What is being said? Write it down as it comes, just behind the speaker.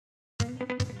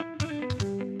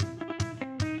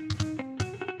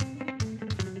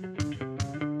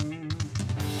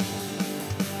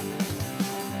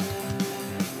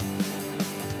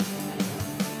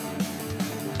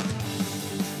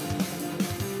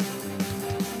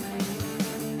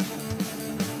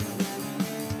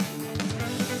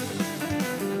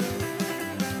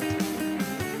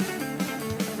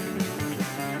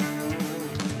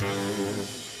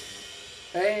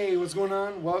what's going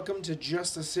on? Welcome to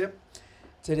Just a Sip.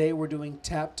 Today we're doing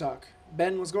Tap Talk.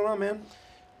 Ben, what's going on, man?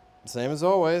 Same as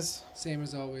always. Same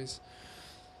as always.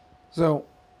 So,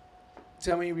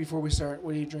 tell me before we start,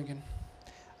 what are you drinking?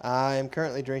 I am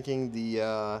currently drinking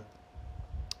the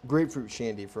grapefruit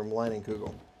shandy from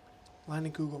Leinenkugel.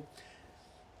 Leinenkugel.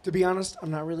 To be honest,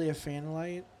 I'm not really a fan of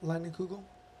Leinenkugel.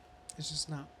 It's just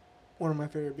not one of my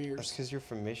favorite That's beers. because you're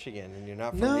from Michigan and you're not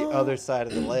from No. the other side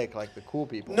of the lake like the cool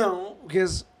people. No,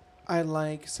 because I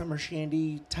like summer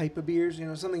shandy type of beers,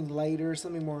 something lighter,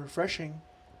 something more refreshing.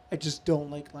 I just don't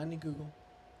like Leinenkugel.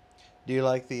 Do you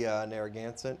like the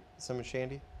Narragansett summer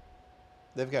shandy?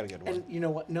 They've got a good one. And you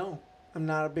know what? No, I'm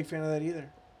not a big fan of that either.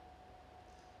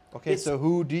 Okay, it's- so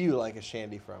who do you like a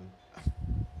shandy from?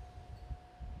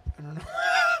 I don't know.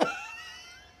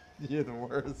 You're the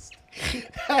worst.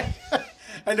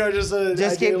 I know, just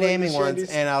Just keep naming ones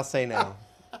and I'll say no.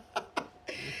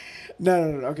 No.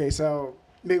 Okay, so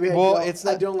maybe I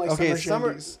don't like okay,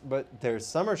 summer shandies. but their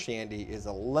summer shandy is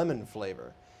a lemon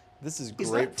flavor. This is It's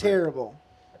grapefruit. not terrible.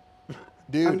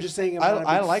 Dude, I'm just saying I'm not a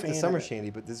I big like fan the of summer it. shandy,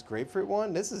 but this grapefruit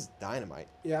one, this is dynamite.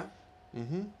 Yeah.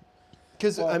 Mm-hmm.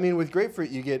 Because, Well- I mean, with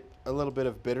grapefruit, you get a little bit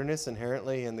of bitterness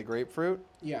inherently in the grapefruit,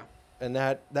 Yeah. and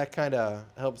that kind of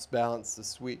helps balance the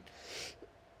sweet.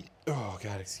 Oh,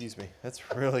 God, excuse me. That's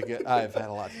really good. I've had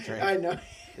a lot to drink. I know.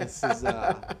 This is,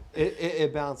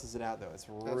 it balances it out, though. It's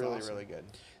really, awesome. really good.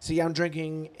 See, I'm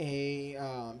drinking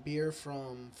a beer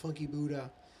from Funky Buddha.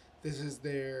 This is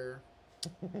their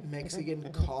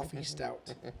Mexican coffee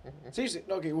stout. Seriously,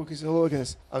 okay. Well, so look at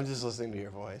this. I'm just listening to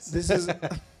your voice. This is. Shut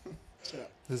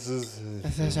up. This is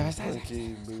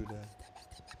Funky Buddha.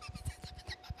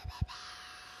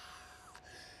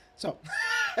 So.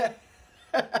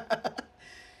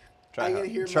 Try I'm gonna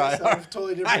hear try myself hard.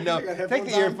 totally different. I know. because got Take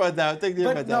the headphones on. earbuds out. Take the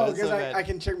But earbuds no, out. It's because so bad. I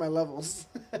can check my levels.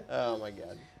 Oh, my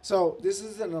God. So this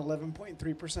is an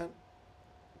 11.3%.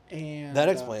 And That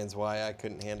explains why I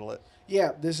couldn't handle it.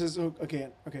 Yeah, this is okay.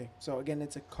 So again,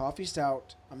 it's a coffee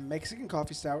stout, a Mexican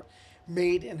coffee stout,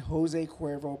 made in Jose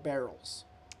Cuervo barrels,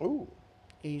 Ooh.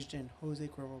 aged in Jose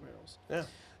Cuervo barrels. Yeah.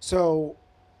 So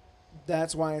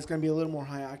that's why it's going to be a little more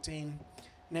high octane.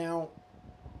 Now,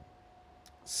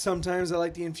 sometimes I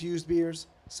like the infused beers,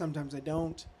 sometimes I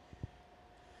don't.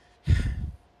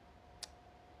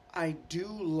 I do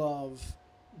love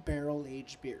barrel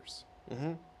aged beers.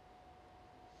 Mm-hmm.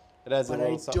 It adds a But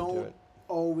little I something to don't it.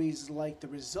 always like the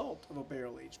result of a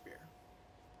barrel aged beer.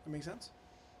 That make sense?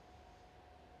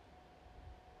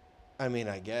 I mean,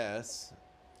 I guess.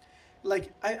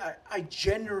 Like I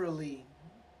generally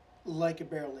like a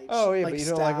barrel aged. Oh, yeah, like but you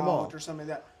don't like 'em all. stout or something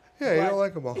like that. Yeah, you But don't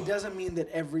like them all. It doesn't mean that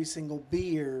every single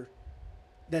beer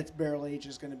that's barrel aged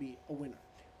is going to be a winner.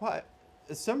 What?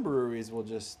 Some breweries will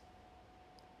just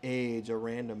age a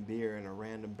random beer in a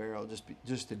random barrel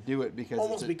just to do it because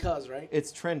Almost because, right?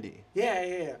 it's trendy.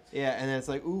 Yeah. Yeah, and then it's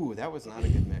like, ooh, that was not a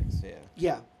good mix. Yeah.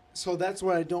 Yeah. So that's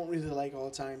what I don't really like all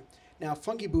the time. Now,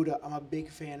 Funky Buddha, I'm a big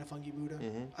fan of Funky Buddha.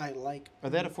 Mm-hmm. I like.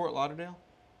 Are they at a Fort Lauderdale?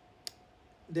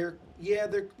 They're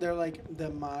like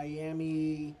the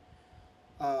Miami,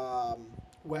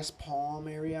 West Palm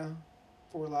area,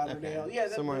 Fort Lauderdale. Okay. Yeah,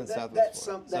 Somewhere in Southeast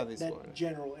Southeast Florida.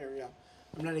 general area.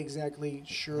 I'm not exactly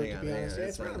sure, to be honest.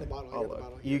 It's right on the bottle. I got the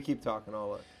bottle here. You keep talking, I'll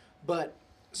look. But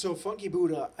so Funky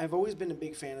Buddha, I've always been a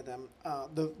big fan of them.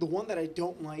 The one that I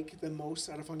don't like the most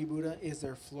out of Funky Buddha is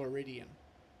their Floridian,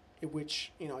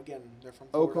 which again they're from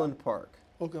Florida. Oakland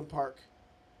Park,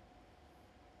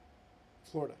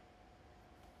 Florida.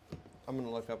 I'm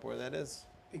gonna look up where that is.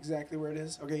 Exactly where it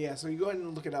is. Okay, yeah. So you go ahead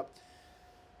and look it up.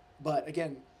 But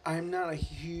again, I'm not a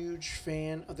huge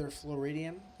fan of their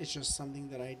Floridian. It's just something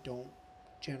that I don't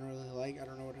generally like. I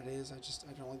don't know what it is. I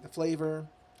don't like the flavor.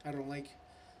 I don't like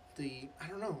I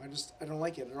don't know. I don't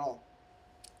like it at all.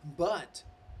 But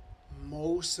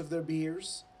most of their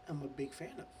beers I'm a big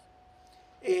fan of.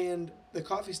 And the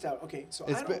coffee stout. Okay, so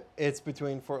It's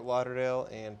between Fort Lauderdale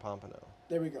and Pompano.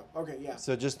 there we go. Okay, yeah.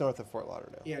 So just north of Fort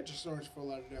Lauderdale. Yeah, just north of Fort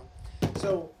Lauderdale.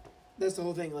 So that's the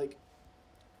whole thing. Like,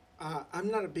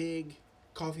 I'm not a big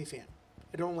coffee fan.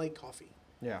 I don't like coffee.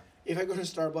 Yeah. If I go to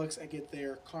Starbucks, I get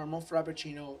their caramel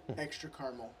frappuccino, extra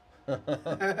caramel.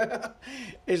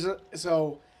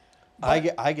 So. I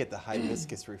get the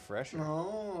hibiscus refresher.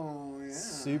 Oh yeah.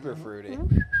 Super fruity.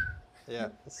 Yeah,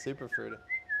 super fruity.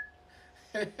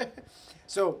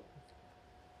 So.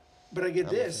 But I get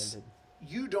I'm this. offended.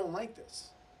 You don't like this.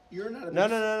 You're not a big No.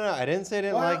 I didn't say I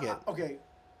didn't like it. Okay.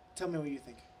 Tell me what you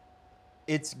think.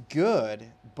 It's good,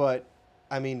 but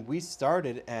I mean, we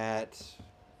started at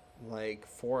like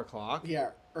 4:00. Yeah,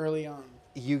 early on.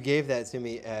 You gave that to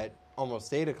me at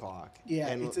almost 8 o'clock. Yeah,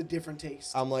 and it's a different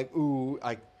taste. I'm like, ooh,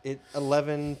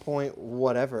 11 point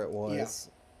whatever it was.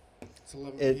 Yeah. It's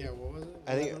 11. It- yeah, what was it?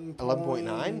 I think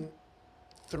 11.9?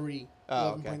 3. Oh,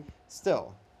 okay.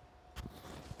 Still,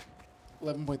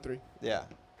 11.3. yeah.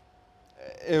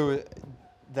 It was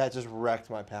that just wrecked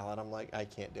my palate. I'm like, I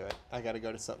can't do it. I got to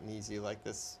go to something easy like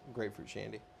this grapefruit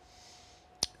shandy.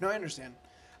 No, I understand.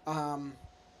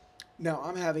 No,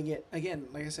 I'm having it again.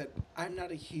 Like I said, I'm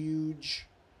not a huge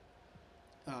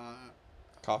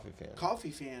Coffee fan. coffee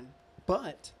fan,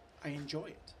 but I enjoy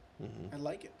it. Mm-hmm. I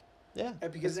like it Yeah,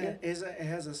 because that's it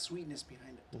has a sweetness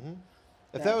behind it. Mm-hmm. If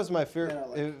That- that was my that I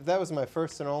like. if that was my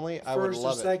first and only, I would First or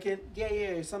love it. second,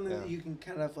 yeah, something Yeah. that you can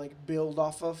kind of like build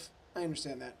off of. I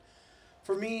understand that.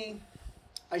 For me,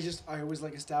 I always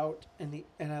like a stout, and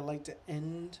I like to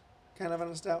end kind of on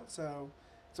a stout. So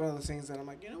it's one of those things that I'm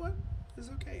like, you know what, it's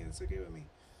okay. It's okay with me.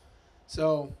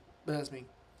 So, but that's me.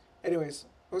 Anyways,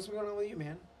 what's been going on with you,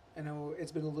 man? I know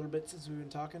it's been a little bit since we've been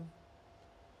talking.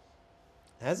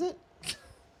 Has it?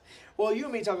 Well, you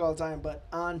and me talk all the time, but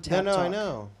on Tap No, Talk, I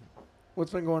know.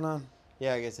 what's been going on?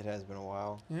 Yeah, I guess it has been a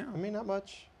while. Yeah. I mean, not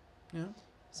much. Yeah.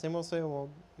 Same old, same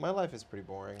old. My life is pretty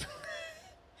boring.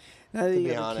 Now that To you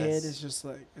be have a kid, honest. it's just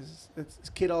like it's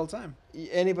kid all the time.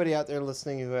 Anybody out there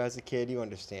listening who has a kid, you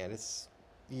understand.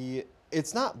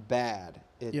 It's not bad.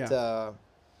 Yeah.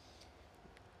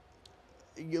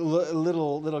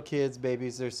 Little kids,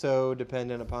 babies, they're so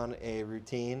dependent upon a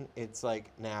routine. It's like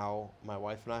now my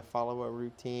wife and I follow a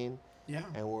routine, Yeah.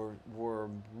 and we're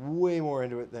way more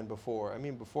into it than before. I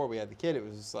mean, before we had the kid, it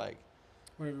was just like,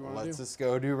 Whatever you want to let's do. just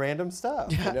go do random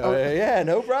stuff. Yeah. You know? Yeah,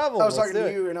 no problem. I was Let's talking do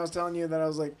to it. you, and I was telling you that I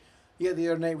was like, yeah, the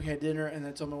other night we had dinner, and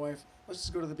I told my wife, let's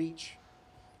just go to the beach.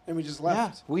 And we just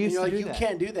left. we And used you're to like, do you that.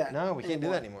 can't do that. No, we can't do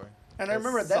that anymore. And I That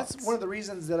remember that's sucks. one of the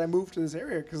reasons that I moved to this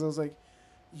area, because I was like,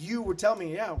 you would tell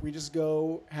me, yeah, we just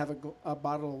go have a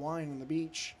bottle of wine on the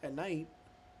beach at night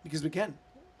because we can.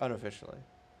 Unofficially.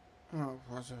 Oh,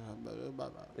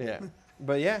 Yeah.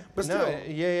 But yeah. But no, still,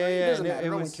 yeah. it doesn't no, matter. it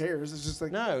No one was, cares. It's just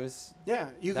like, No, it was yeah,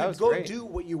 you that could was go great. do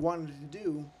what you wanted to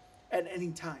do at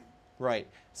any time. right.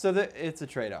 So it's a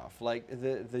trade-off. Like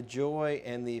the joy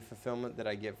and the fulfillment that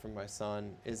I get from my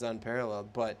son is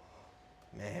unparalleled. But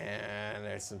man,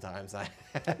 there's sometimes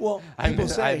Well, I people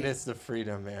say miss the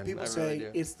freedom, man. people I say really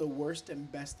do. it's the worst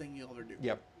and best thing you'll ever do.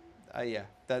 Yep. Yeah.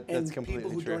 That's And completely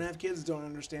people who true. don't have kids don't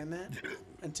understand that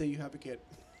until you have a kid.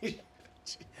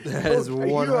 That is Are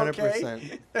you 100%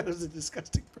 okay? That was a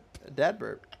disgusting burp. dad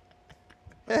burp.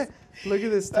 Look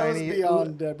at this That was tiny.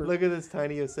 beyond dad burp. Look at this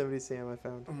tiny Yosemite Sam I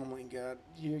found. Oh my god,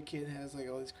 your kid has like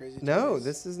all these crazy. No, toys.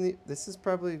 this isn't. This is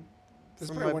probably This is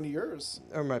from probably my, one of yours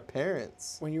or my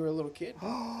parents. when you were a little kid.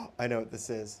 I know what this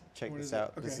is. Check What this is it?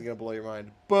 out. This Okay. is gonna blow your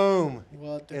mind. Boom.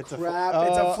 What the It's a crap? fu-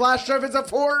 It's a flash drive. It's a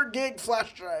 4 gig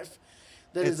flash drive.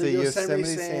 That It's is a a Yosemite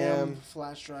Yosemite Sam Sam.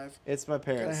 flash drive. It's my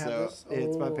Can I parents. have So this?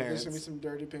 it's my There's parents. gonna be some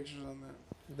dirty pictures on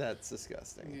that. That's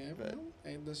disgusting. Yeah, But well,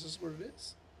 and this is what it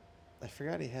is. I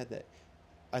forgot he had that.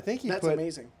 I think he That's put.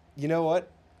 amazing. You know what?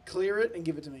 Clear it and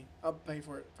give it to me. I'll pay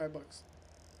for it. $5.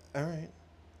 All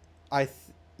right.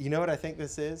 You know what I think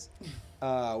this is?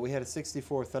 We had a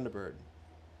 '64 Thunderbird.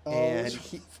 Oh, And this-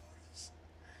 he-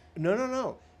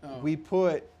 No. Oh. We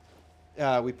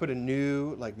put a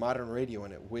new like modern radio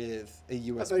in it with a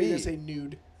USB. I thought you were gonna say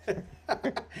nude.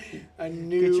 A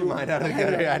new. Get your mind out of the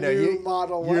gutter. I know new you.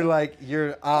 model. You're one. like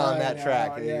you're on I that know,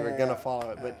 track and you yeah, were gonna yeah,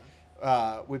 follow it, yeah.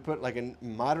 but we put like a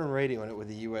modern radio in it with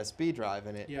a USB drive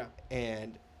in it. Yeah.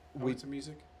 And We some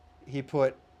music. he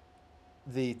put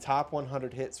the top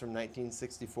 100 hits from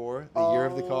 1964, the year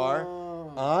of the car,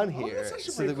 on Oh, here that's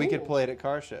actually so that pretty we could cool. play it at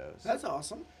car shows. That's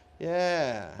awesome.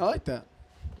 Yeah. I like that.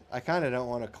 I kind of don't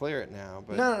want to clear it now,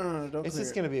 but No, don't. it's clear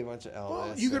just it. gonna be a bunch of Elvis.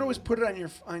 Well, you could and- always put it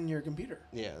on your computer.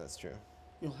 Yeah, that's true.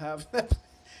 You'll have that.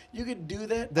 You could do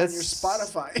that on your That's-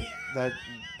 Spotify.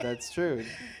 That's true.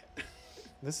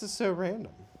 This is so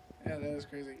random. Yeah, that is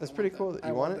crazy. That's I pretty want cool that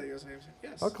you want it? that USA.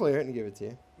 Yes. I'll clear it and give it to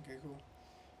you. Okay, cool.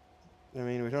 I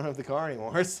mean, we don't have the car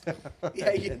anymore, so Yeah,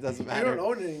 it doesn't You matter. don't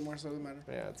own it anymore, so it doesn't matter.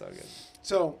 Yeah, it's all good.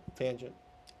 So Tangent.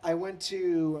 I went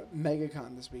to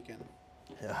MegaCon this weekend.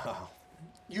 Oh.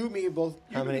 You and me both.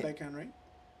 How You've been many- to MegaCon, right?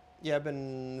 Yeah, I've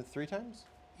been 3 times.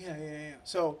 Yeah.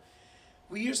 So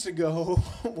we used to go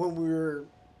when we were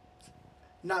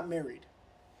not married.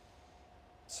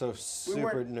 So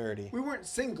super nerdy. We weren't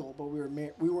single, but we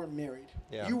weren't married.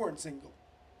 Yeah. You weren't single.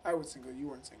 I was single. You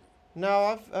weren't single.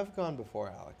 No, I've gone before,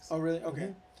 Alex. Oh, really? Okay.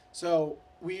 Mhm. So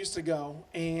we used to go,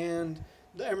 and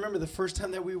I remember the first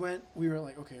time that we went, we were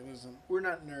like, okay, listen, we're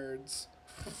not nerds.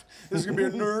 This is going to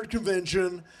be a nerd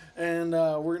convention, and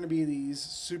we're going to be these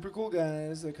super cool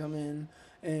guys that come in,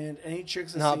 And any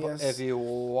chicks that Not see us, if you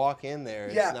walk in there,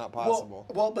 it's not possible.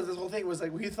 Well, but this whole thing was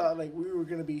like we thought like we were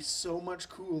gonna be so much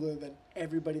cooler than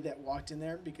everybody that walked in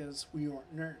there because we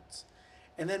weren't nerds.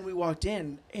 And then we walked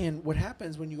in, and what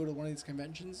happens when you go to one of these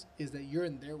conventions is that you're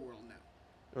in their world now.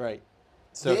 Right.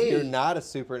 So if you're not a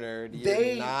super nerd,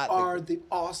 They not are the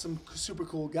awesome, super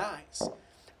cool guys.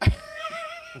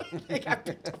 They got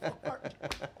picked apart.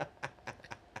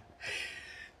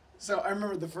 So I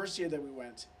remember the first year that we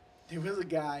went, there was a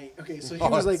guy. Okay, so he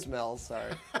was like, smells.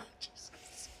 Sorry.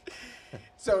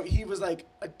 So he was like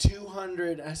a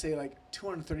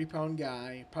 230-pound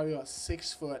guy, probably about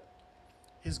 6 foot.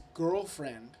 His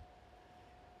girlfriend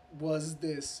was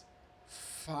this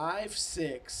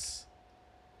 5'6",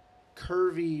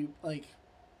 curvy, like,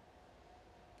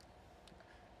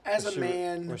 as a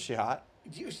man. Was she hot?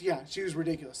 Yeah, she was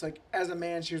ridiculous. Like, as a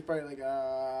man, she was probably like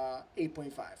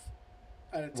 8.5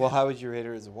 out of 10. Well, how would you rate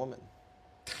her as a woman?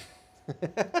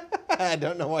 I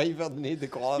don't know why you felt the need to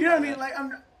qualify. You know what I mean? Like, I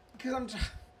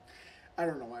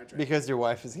don't know why I tried. Because your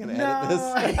wife is going to edit this?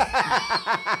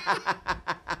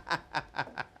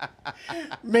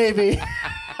 Maybe.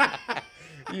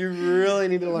 You really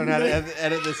need to learn how to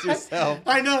edit this yourself.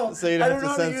 I know. So you don't have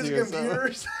to censor yourself.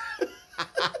 Computers.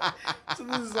 So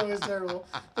this is always terrible.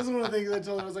 This is one of the things I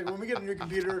told her. I was like, when we get a new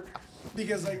computer,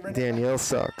 because like right Danielle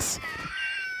sucks.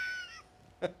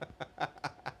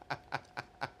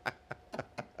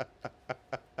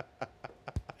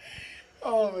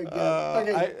 Oh my god.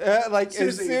 Okay. Like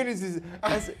Seriously. as soon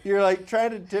as you're like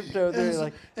trying to tiptoe there,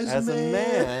 like as a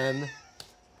man,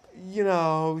 you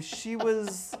know, she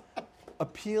was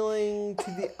appealing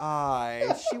to the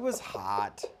eye. She was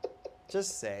hot.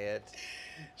 Just say it.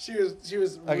 She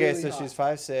was Okay, really so hot. she's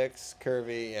 5'6",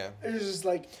 curvy, yeah. It was just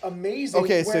like amazing.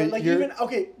 Okay, where, so like you're-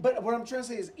 but what I'm trying to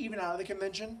say is even out of the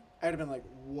convention, I'd have been like,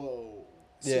 whoa,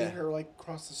 seeing Yeah. her like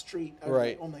cross the street. I was Right.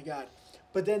 like, oh my god.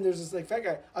 But then there's this like fat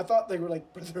guy. I thought they were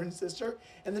like brother and sister,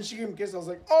 and then she gave him a kiss. I was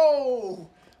like, oh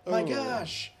my Oh.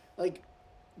 gosh, like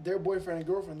their boyfriend and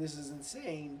girlfriend. This is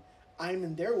insane. I'm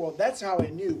in their world. That's how I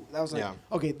knew. That was like, Yeah.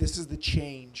 okay, this is the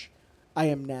change. I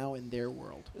am now in their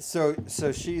world. So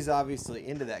she's obviously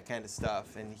into that kind of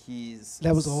stuff, and he's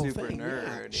That was the whole super thing. nerd.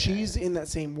 Yeah. Yeah. She's in that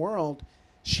same world.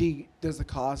 She does the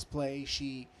cosplay.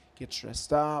 She gets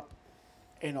dressed up,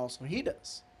 and also he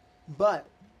does. But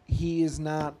he is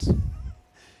not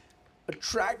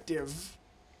attractive.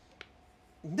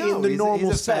 no, in the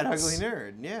normal he's a fat, sense. ugly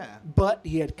nerd. Yeah. But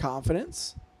he had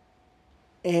confidence,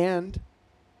 and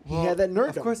he had that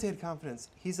nerd. Of course, he had confidence.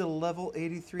 He's a level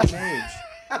 83 mage.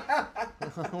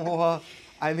 Well,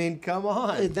 I mean, come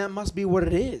on. That must be what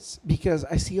it is, because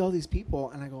I see all these people,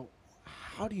 and I go,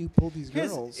 how do you pull these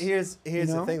girls? Here's You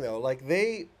know? the thing though. Like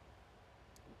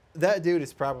that dude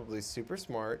is probably super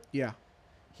smart. Yeah.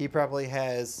 He probably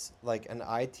has like an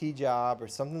IT job or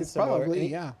something It's similar. probably, and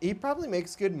he, yeah. He probably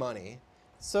makes good money.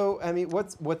 So I mean,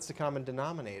 what's the common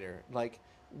denominator? Like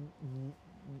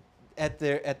at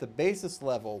the basis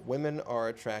level, women are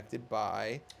attracted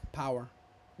by, Power.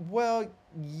 well,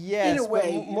 yes, In a but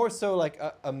way, more so like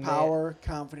a man. Power,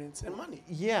 confidence, and money.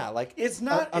 Yeah, like It's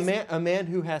not a man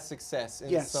who has success in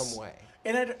Yes. some way.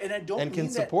 And I don't And can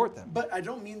mean support that, them. But I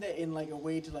don't mean that in like a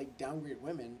way to like downgrade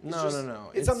women. It's No, just, no, no.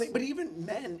 It's It's- something. But even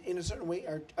men, in a certain way,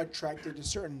 are attracted to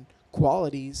certain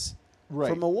qualities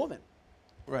from a woman.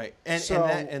 Right, and So-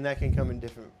 that can come in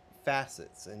different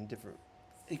facets and different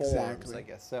forms, Exactly. I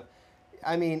guess. So,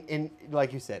 I mean, in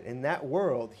like you said, in that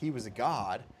world, he was a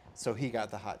god, so he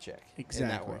got the hot chick in that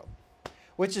Exactly. world.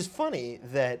 Which is funny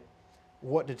that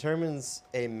what determines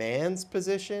a man's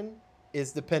position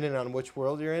is dependent on which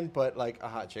world you're in, but like a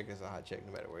hot chick is a hot chick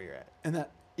no matter where you're at. And that.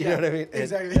 You know what I mean?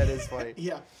 Exactly. That is funny.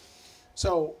 Yeah.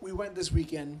 So we went this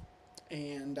weekend,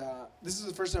 and this is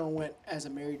the first time I went as a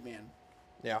married man,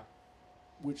 Yeah.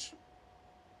 which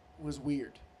was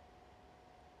weird.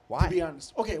 Why? To be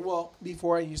honest. Okay, well,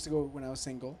 before I used to go when I was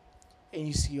single, and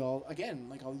you see all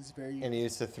these very And you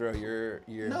used to throw your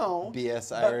No, BS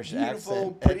but Irish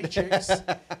beautiful, accent. pretty chicks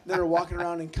that are walking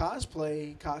around in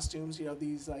cosplay costumes. You know,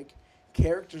 these like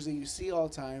characters that you see all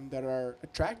the time that are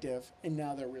attractive, and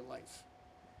now they're real life.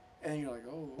 And you're like,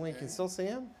 oh, Well, you okay. can still see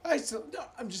him. No,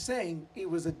 I'm just saying it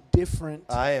was a different.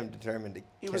 I am determined to.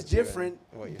 It was catch you in different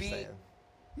What you're be- saying?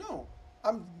 No,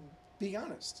 I'm being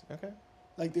honest. Okay.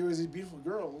 Like there was these beautiful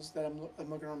girls that I'm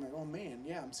looking around like, oh man,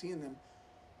 yeah, I'm seeing them.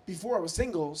 Before I was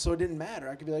single, so it didn't matter.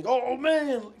 I could be like, oh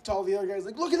man, to all the other guys,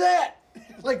 like, look at that,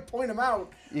 like point them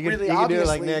out. You can, really you can do it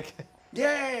like obviously. Nick.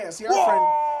 Yeah. See,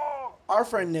 our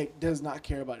friend Nick does not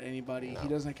care about anybody. No. He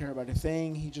doesn't care about a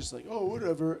thing. He just like, oh,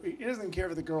 whatever. He doesn't care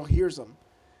if the girl hears him.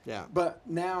 Yeah. But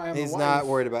now I have a He's wife. not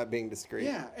worried about being discreet.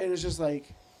 Yeah, and it's just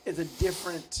like, it's a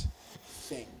different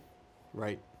thing.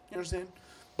 Right. You understand?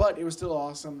 But it was still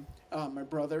awesome. My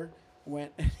brother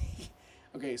went.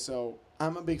 Okay, so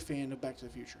I'm a big fan of Back to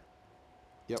the Future.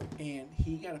 Yep. And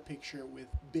he got a picture with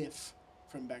Biff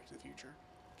from Back to the Future.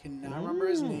 Cannot remember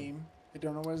his name. I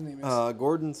don't know what his name is.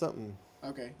 Gordon something.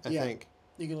 Okay. I think.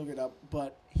 You can look it up.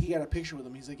 But he got a picture with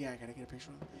him. He's like, yeah, I got to get a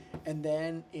picture with him. And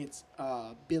then it's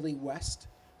Billy West,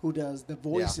 who does the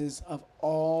voices of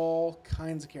all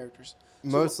kinds of characters.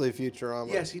 Mostly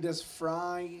Futurama. Yes, he does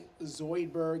Fry,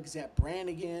 Zoidberg, Zap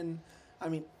Brannigan. I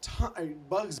mean,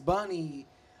 Bugs Bunny.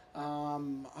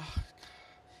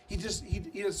 He does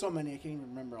so many. I can't even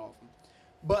remember all of them.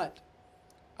 But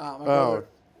my brother,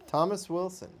 Thomas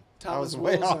Wilson. Thomas I was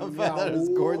way Wilson, off. yeah, That is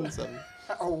Gordon something.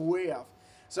 Way off.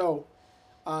 So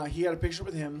he got a picture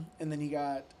with him, and then he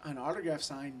got an autograph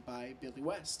signed by Billy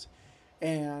West,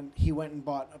 and he went and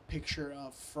bought a picture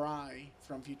of Fry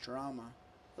from Futurama,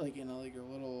 like in a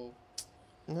little,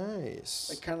 Nice.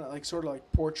 like kind of like sort of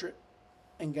like portrait,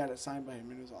 and got it signed by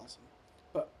him, and it was awesome.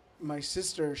 But my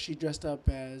sister, she dressed up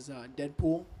as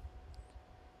Deadpool,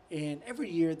 and every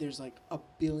year there's like a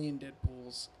billion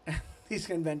Deadpools at these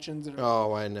conventions. I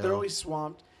know. They're always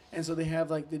swamped, and so they have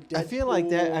like the Deadpool I feel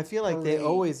like they parade.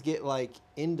 always get like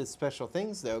into special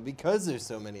things though because there's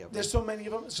so many of them. There's so many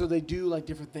of them, so they do like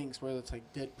different things. Whether it's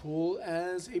like Deadpool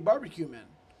as a barbecue man,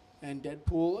 and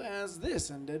Deadpool as this,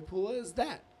 and Deadpool as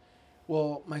that.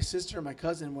 Well, my sister and my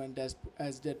cousin went as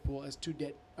Deadpool as two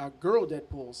girl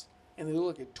Deadpools, and they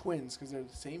look like twins because they're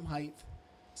the same height,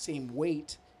 same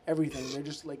weight, everything. They're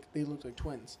just like they look like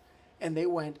twins, and they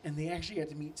went and they actually got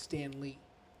to meet Stan Lee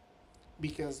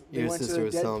because they Your went to sister the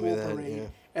was telling me Deadpool that, parade, yeah.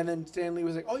 and then Stan Lee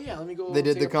was like, "Oh yeah, let me go." They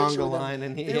did take the a picture conga with them." line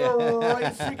and They were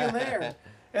right freaking there,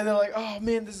 and they're like, "Oh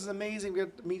man, this is amazing." We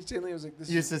got to meet Stan Lee. I was like, "This."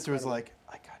 Your is sister was incredible."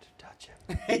 like, I got to touch him.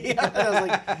 Yeah, and I was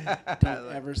like,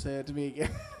 "Don't ever say it to me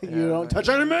again. You Yeah, don't like- touch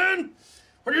any man.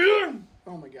 What are you doing?"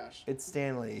 Oh my gosh. It's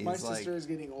Stanley. My He's sister like, is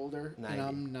getting older, 90. and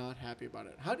I'm not happy about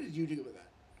it. How did you deal with that?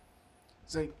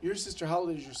 It's like your sister. How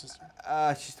old is your sister?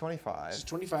 she's 25. She's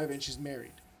 25 and she's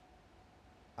married.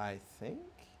 I think.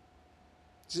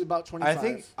 She's about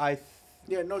 25.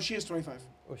 Yeah, no, she is 25.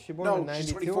 Was she born No, in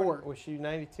she's 92? 24. Was she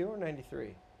 92 or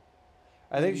 93?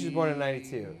 I think she was born in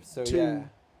 92. So Two. yeah.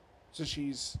 So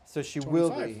she's So she will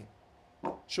 25. be.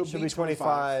 she'll She'll be be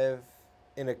 25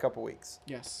 in a couple weeks.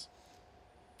 Yes.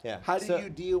 Yeah. How did you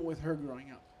deal with her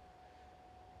growing up?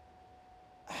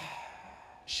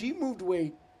 She moved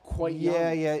away quite young.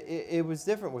 Yeah. It was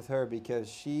different with her because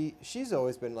she's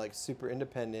always been like super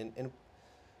independent, and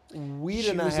we She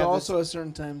did not was have also at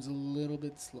certain times a little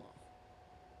bit slow.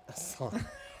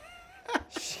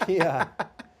 she,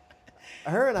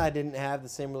 her and I didn't have the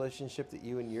same relationship that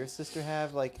you and your sister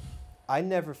have. Like, I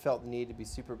never felt the need to be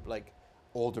super like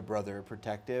older brother or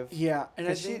protective. Yeah, and I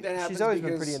 'Cause think that happens she's always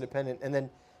because been pretty independent. And then,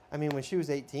 I mean, when she was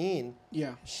 18,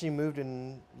 yeah, she moved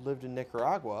and lived in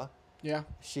Nicaragua. yeah.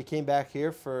 She came back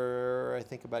here for I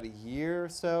think about a year or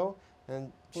so,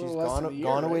 and she's little less gone than a year,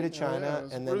 gone away to right? Yeah, China it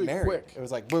was and then really married. quick. It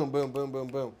was like boom, boom, boom, boom,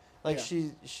 boom. Like Yeah.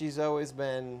 she's always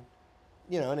been,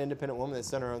 an independent woman that's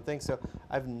done her own thing. So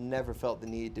I've never felt the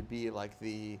need to be like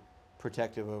the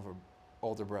protective over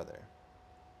older brother.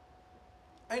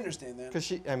 I understand that. Because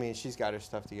she's got her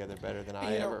stuff together better than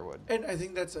I You know, ever would. And I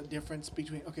think that's a difference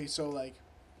between so like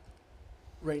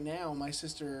right now my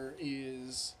sister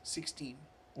is 16.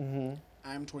 Mm-hmm.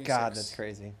 I'm 26. God, that's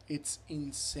crazy. It's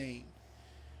insane.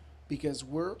 Because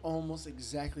we're almost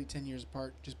exactly 10 years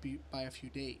apart just by a few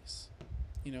days.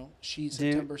 You know, she's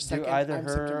September 2nd. Do either I'm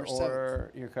her September 7th.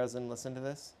 or your cousin listen to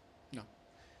this? No.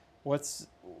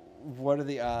 What are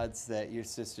the odds that your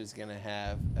sister's gonna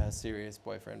have a serious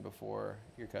boyfriend before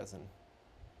your cousin?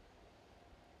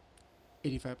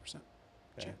 85%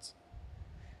 Okay. chance.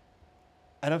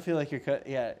 I don't feel like your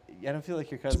I don't feel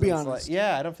like your cousin's honest.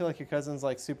 I don't feel like your cousin's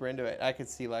like super into it. I could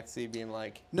see Lexi being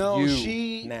like, No,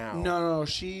 you now. No,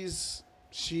 she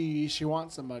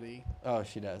wants somebody. Oh,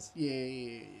 she does.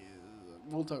 Yeah.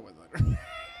 We'll talk about that later.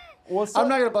 Well, I'm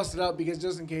not gonna bust it out because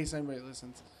just in case anybody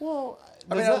listens. Well,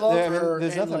 I mean, I love her.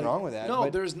 There's and, nothing wrong with that. No,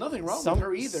 but there's nothing wrong with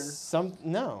her either. It's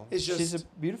It's she's a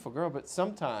just- beautiful girl, but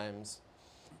sometimes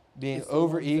being It's the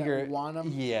ones that overeager, want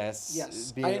 'em. yes,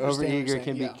 Yes, I being understand what you're overeager saying,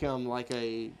 can yeah. become like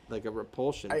a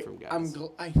repulsion from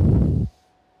guys.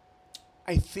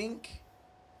 I think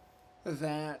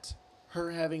that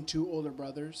her having two older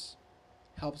brothers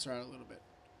helps her out a little bit.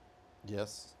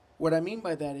 Yes. What I mean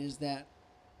by that is that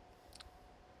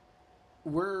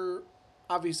we're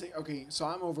obviously so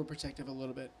I'm overprotective a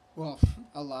little bit. Well,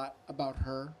 a lot about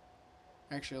her.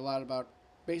 Actually, a lot about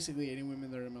basically any women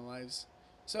that are in my lives.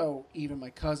 So even my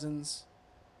cousins,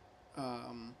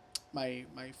 my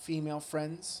female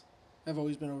friends. I've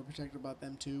always been overprotective about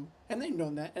them too, and they've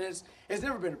known that, and it's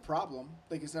never been a problem.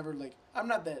 Like it's never like I'm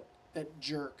not that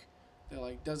jerk that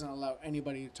like doesn't allow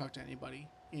anybody to talk to anybody,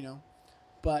 you know.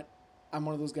 But I'm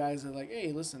one of those guys that like,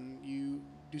 hey, listen, you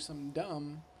do something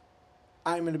dumb,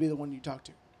 I'm gonna be the one you talk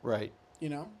to, Right. you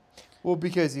know. Well,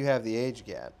 because you have the age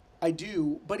gap. I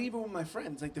do, but even with my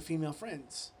friends, like the female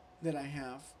friends that I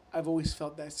have, I've always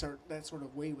felt that sort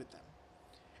of way with them.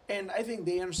 And I think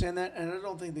they understand that, and I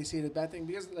don't think they see it as a bad thing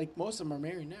because, like, most of them are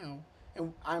married now,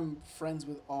 and I'm friends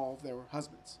with all of their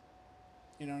husbands.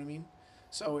 You know what I mean?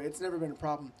 So it's never been a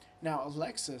problem. Now,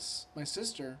 Alexis, my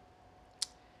sister,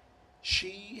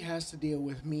 she has to deal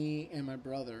with me and my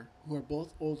brother, who are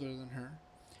both older than her,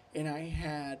 and I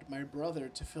had my brother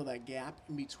to fill that gap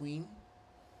in between.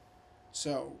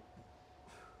 So,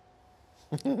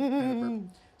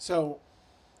 so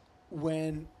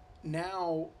when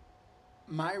now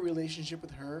my relationship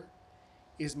with her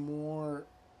is more,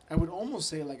 I would almost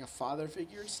say like a father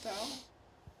figure style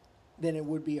than it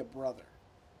would be a brother.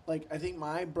 Like, I think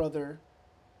my brother,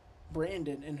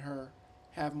 Brandon, and her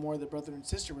have more of the brother and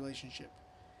sister relationship,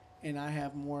 and I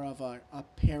have more of a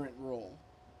parent role.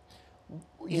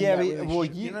 Yeah, well,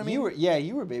 you know what I mean?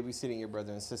 you were babysitting your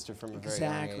brother and sister from a very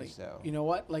young age, though. You know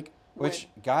what? Like, which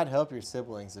God help your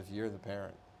siblings if you're the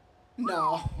parent.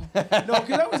 No,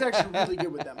 because I was actually really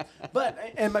good with them.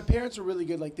 And my parents were really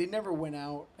good. Like, they never went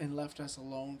out and left us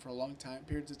alone for a long time,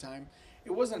 periods of time.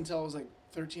 It wasn't until I was like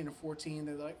 13 or 14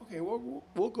 that they're like, okay,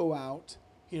 we'll go out.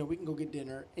 You know, we can go get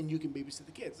dinner, and you can babysit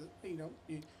the kids. You know,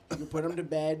 you can put them to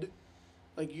bed,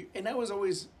 and I was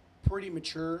always pretty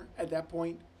mature at that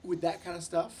point with that kind of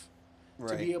stuff,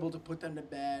 to be able to put them to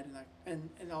bed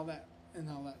and all that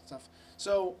stuff.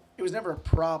 So it was never a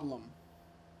problem.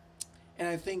 And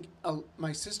I think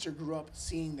my sister grew up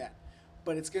seeing that,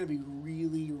 but it's going to be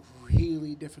really,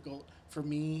 really difficult for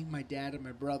me, my dad, and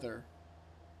my brother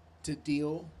to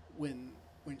deal when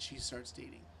she starts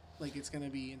dating. Like, it's going to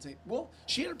be insane. Well,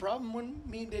 she had a problem when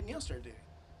me and Danielle started dating.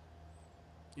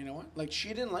 You know what? Like, she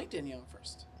didn't like Danielle at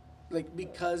first. Like,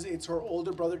 because it's her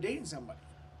older brother dating somebody.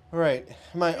 Right.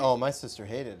 My sister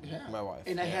hated my wife.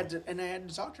 And I had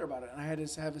to talk to her about it. And I had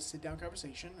to have a sit down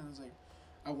conversation. And I was like,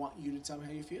 I want you to tell me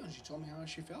how you feel. And she told me how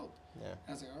she felt. Yeah.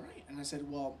 I was like, all right. And I said,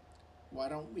 well, why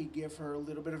don't we give her a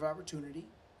little bit of opportunity?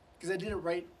 Because I did it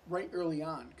right early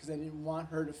on. Because I didn't want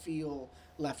her to feel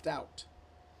left out.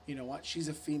 You know what? She's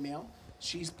a female.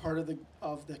 She's part of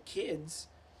the kids.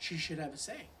 She should have a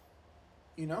say.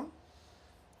 You know?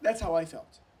 That's how I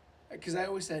felt. Because I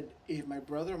always said, if my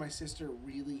brother or my sister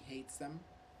really hates them,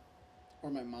 or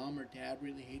my mom or dad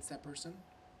really hates that person,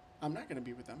 I'm not going to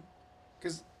be with them.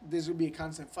 Because this would be a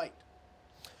constant fight.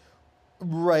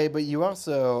 Right, but you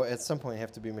also, at some point,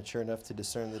 have to be mature enough to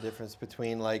discern the difference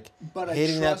between, like,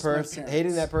 hating that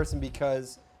person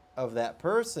because of that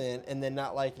person, and then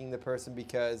not liking the person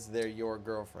because they're your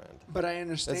girlfriend. But I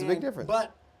understand. That's a big difference.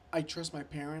 But I trust my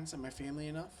parents and my family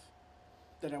enough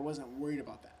that I wasn't worried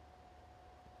about that.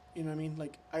 You know what I mean?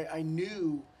 Like, I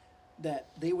knew that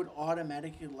they would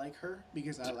automatically like her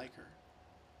because I like her.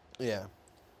 Yeah.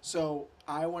 So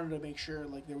I wanted to make sure,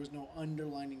 like, there was no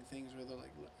underlining things where they're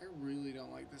like, I really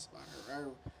don't like this about her.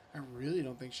 I really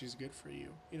don't think she's good for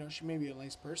you. You know, she may be a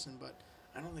nice person, but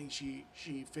I don't think she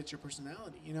fits your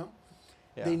personality, you know?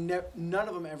 Yeah. None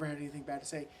of them ever had anything bad to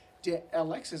say.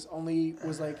 Alexis only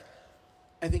was like,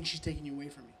 I think she's taking you away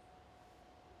from me.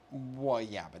 Well,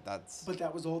 yeah, but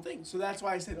that was the whole thing. So that's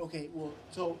why I said, okay, well,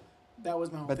 so that was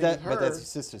my whole thing with her. But that's your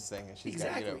sister's thing, and she's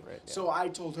got to get over it. Yeah. So I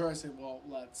told her, I said, well,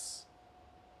 let's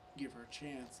give her a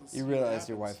chance. You realize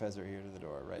your wife has her ear to the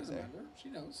door right doesn't there. Matter. She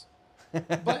knows.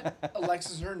 But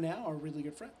Alexis and her now are really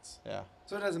good friends. Yeah.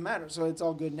 So it doesn't matter. So it's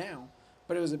all good now.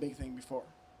 But it was a big thing before.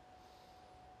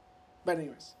 But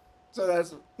anyways. So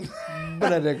that's...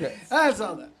 But I digress. That's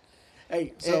all that.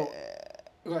 Hey, so...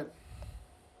 go ahead.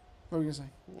 What were you going to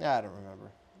say? I don't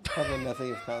remember. Probably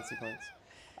nothing of consequence.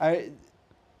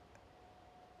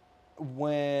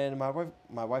 When my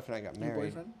wife and I got married... Your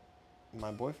boyfriend?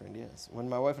 My boyfriend, yes. When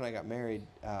my wife and I got married,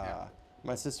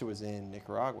 my sister was in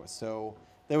Nicaragua. So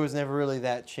there was never really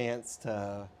that chance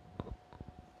to...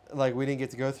 Like, we didn't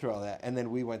get to go through all that. And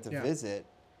then we went to visit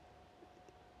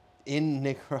in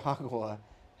Nicaragua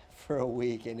for a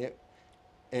week, and it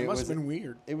must have been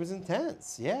weird. It was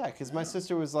intense, yeah, because my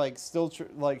sister was like still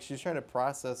she's trying to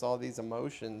process all these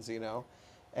emotions, you know,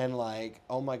 and like,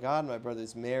 oh my God, my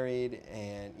brother's married,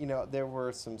 and you know there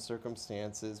were some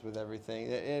circumstances with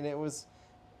everything, and it was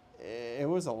a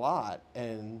lot,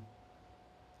 and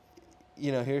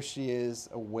you know here she is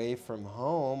away from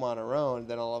home on her own,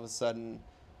 then all of a sudden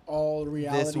all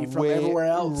reality from everywhere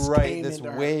else. Right, this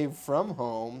wave from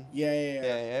home. Yeah.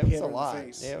 It was a lot.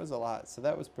 Yeah, it was a lot. So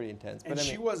that was pretty intense. And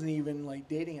she wasn't even like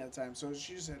dating at the time, so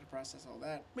she just had to process all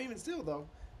that. But even still, though,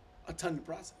 a ton to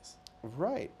process.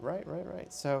 Right.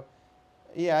 So,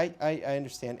 yeah, I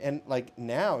understand. And like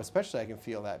now, especially, I can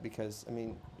feel that because I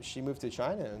mean, she moved to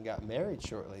China and got married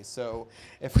shortly. So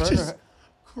if Which is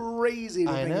crazy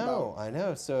to think about. I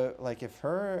know. So like, if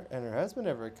her and her husband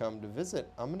ever come to visit,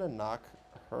 I'm gonna knock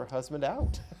her husband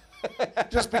out.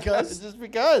 Just because? Just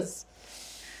because.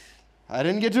 I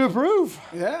didn't get to approve.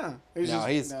 Yeah.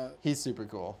 He's super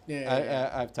cool. Yeah.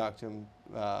 I've talked to him,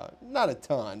 not a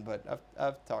ton, but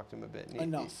I've talked to him a bit.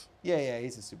 Enough.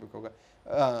 He's a super cool guy.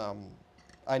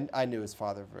 I knew his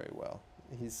father very well.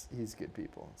 He's good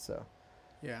people. So.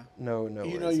 Yeah. No.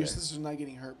 You know your sister's not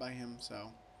getting hurt by him,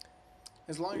 so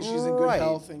as long as she's in good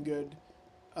health and good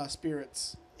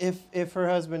spirits. If her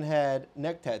husband had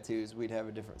neck tattoos, we'd have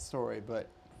a different story. But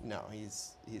no,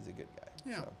 he's a good guy.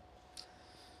 Yeah. So.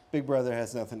 Big brother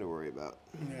has nothing to worry about.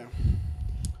 Yeah.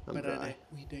 But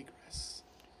we digress.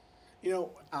 You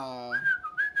know, I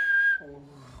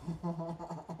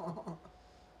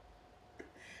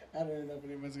don't know if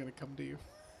anyone's going to come to you.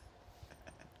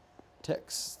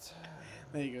 Text.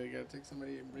 There you go. You got to text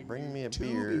somebody and bring me a two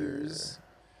beer. Beers.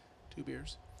 2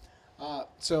 beers.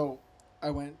 So I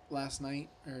went last night,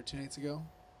 or 2 nights ago,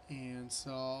 and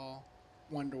saw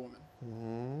Wonder Woman.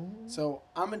 Mm-hmm. So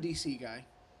I'm a DC guy.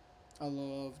 I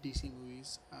love DC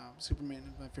movies. Superman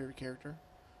is my favorite character.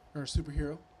 Or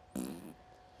superhero.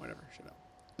 Whatever, shut up.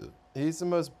 He's the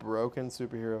most broken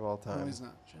superhero of all time. No, he's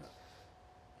not. Shut up.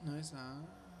 No, he's not.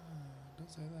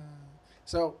 Don't say that.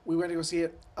 So, we went to go see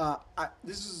it.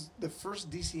 This is the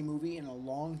first DC movie in a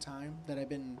long time that I've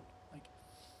been, like,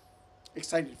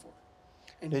 excited for.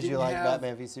 And Did you like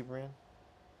Batman v Superman?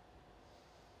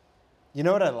 You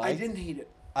know what I liked? I didn't hate it.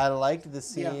 I liked the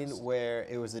scene where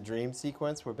it was a dream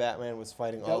sequence where Batman was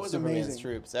fighting all of Superman's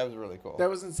troops. That was really cool. That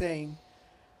was insane.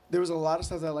 There was a lot of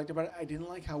stuff that I liked about it. I didn't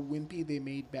like how wimpy they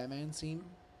made Batman seem.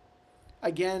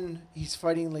 Again, he's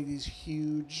fighting like these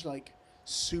huge like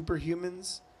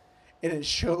superhumans, and it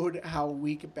showed how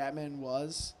weak Batman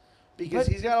was because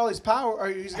he's got all his power, or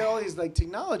he's got all his like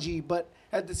technology, but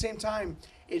at the same time,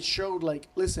 it showed like,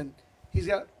 listen, he's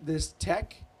got this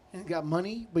tech and he's got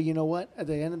money, but you know what? At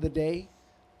the end of the day,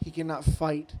 he cannot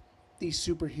fight these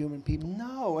superhuman people.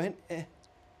 No, and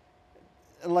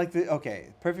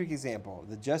perfect example.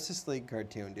 The Justice League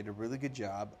cartoon did a really good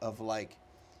job of like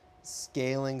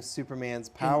scaling Superman's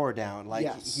power down.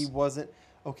 Like he wasn't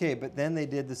but then they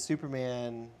did the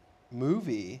Superman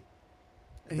movie,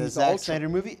 the Zack Snyder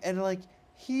movie, and like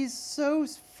he's so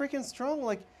freaking strong.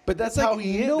 Like, but that's how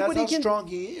he is. That's how strong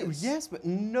he is. Yes, but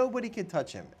nobody can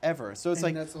touch him ever. So it's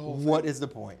what is the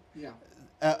point? Yeah.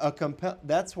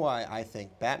 That's why I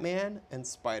think Batman and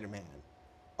Spider-Man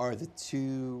are the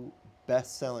 2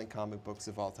 best-selling comic books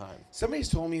of all time. Somebody's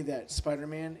told me that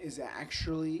Spider-Man is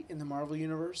actually, in the Marvel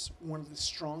Universe, one of the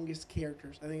strongest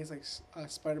characters. I think it's like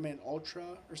Spider-Man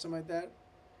Ultra or something like that.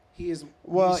 He is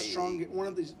strong, one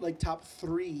of the like top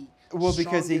 3. Well,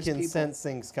 because he can sense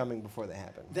things coming before they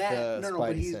happen.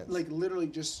 But he's like literally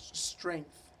just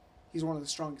strength. He's one of the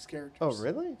strongest characters. Oh,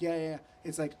 really? Yeah.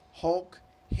 It's like Hulk,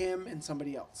 him, and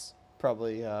somebody else.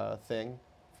 Probably Thing.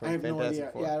 I have no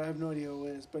idea. Yeah, I have no idea who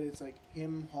it is, but it's like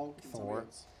him, Hulk, and somebody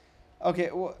else. Okay,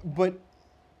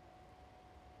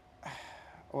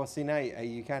 see, now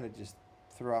you kind of just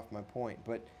threw off my point,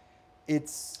 but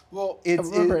it's 2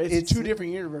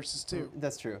 different universes too.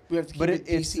 That's true. We have to keep it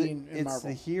DC and Marvel. It's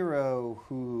the hero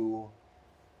who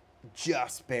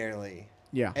just barely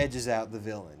edges out the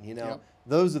villain. You know,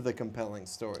 those are the compelling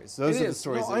stories. Those are the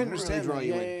stories that really draw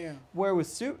you in. Yeah. Where with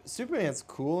Superman's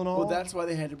cool and all. Well, that's why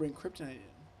they had to bring Kryptonite in.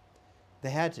 They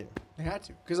had to.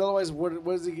 Because otherwise, what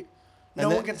is he? No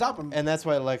one can stop him. And that's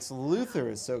why Lex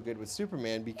Luthor is so good with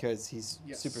Superman, because he's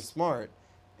super smart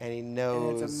and he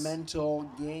knows. And it's a mental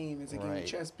game. It's a game of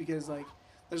chess, because like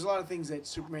there's a lot of things that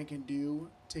Superman can do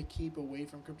to keep away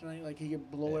from Kryptonite. Like he can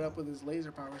blow it up with his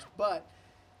laser powers, but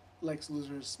Lex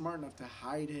Luthor is smart enough to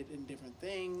hide it in different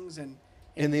things and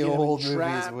in the old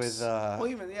movies with.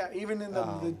 Even in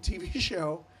the TV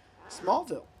show,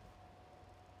 Smallville.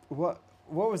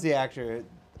 What was the actor,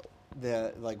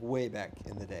 way back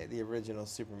in the day, the original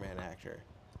Superman actor?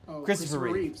 Oh, Christopher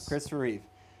Reeves. Christopher Reeve.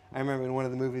 I remember in one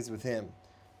of the movies with him,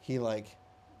 he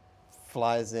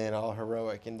flies in all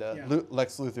heroic into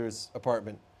Lex Luthor's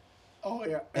apartment. Oh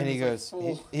yeah. And he goes,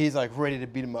 he's like ready to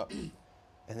beat him up,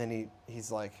 and then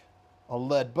he's like, a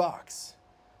lead box.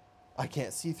 I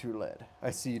can't see through lead.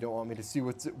 I see you don't want me to see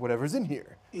whatever's in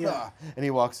here. Yeah. Ah. And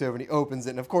he walks over and he opens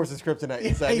it, and of course it's kryptonite Yeah,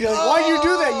 inside. you're like, why'd you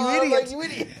do that, you idiot? Like, you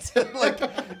idiot. Like,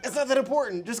 it's not that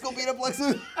important. Just go beat up Lex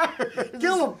Luthor.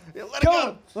 Kill him. Yeah, let Kill it go.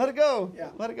 him. Let it go. Yeah.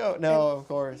 Let it go. No, of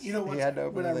course. You know he had to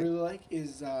open what I it. really like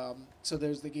is so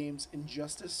there's the games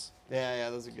Injustice. Yeah,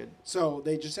 those are good. So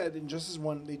they just had Injustice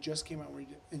 1. They just came out with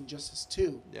Injustice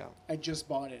 2. Yeah. I just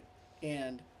bought it.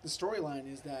 And the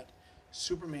storyline is that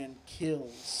Superman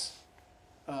kills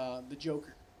the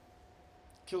Joker.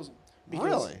 Kills him. Because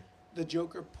Really? the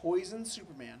Joker poisons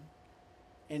Superman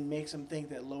and makes him think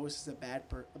that Lois is a bad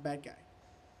guy.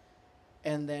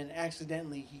 And then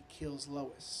accidentally he kills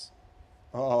Lois.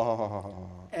 Oh.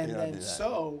 And you don't do then that.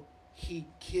 so he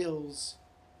kills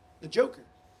the Joker.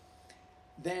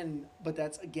 But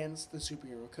that's against the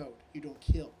superhero code. You don't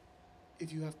kill.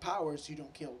 If you have powers, you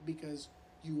don't kill because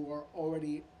you are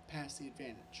already past the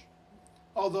advantage.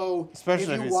 Although, Especially if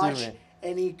if you you're watch Superman.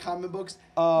 any comic books,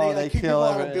 Oh, they they kick kill people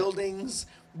out of every- buildings,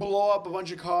 blow up a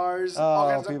bunch of cars, Oh, all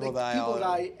kinds of people stuff. die People all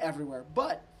die everywhere.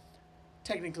 But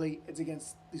technically, it's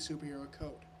against the superhero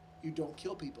code. You don't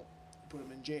kill people. You put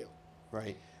them in jail.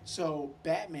 Right. So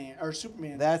Batman or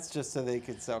Superman. That's just so they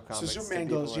could sell So comics. to Superman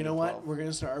people goes, you under know what? 12. We're going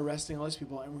to start arresting all these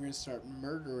people and we're going to start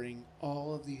murdering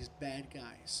all of these bad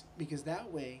guys. Because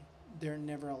that way, they're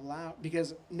never allowed.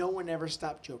 Because no one ever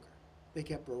stopped Joker. They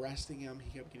kept arresting him.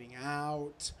 He kept getting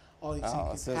out. All these Oh,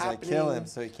 things so kept it's like happening. kill him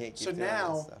so he can't keep So doing that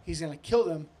now, stuff. he's going to kill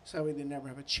them so that way they never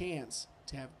have a chance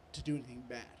to do anything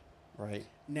bad. Right.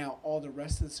 Now, all the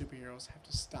rest of the superheroes have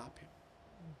to stop him.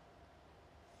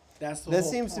 That's the That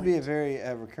whole seems to point. be a very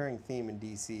recurring theme in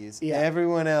DC. Is Yeah.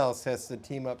 everyone else has to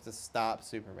team up to stop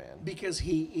Superman. Because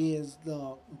he is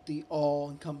the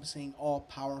all-encompassing,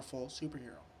 all-powerful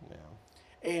superhero. Yeah.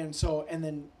 And so, and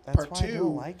then That's part why two. I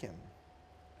don't like him.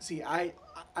 See,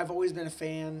 I've always been a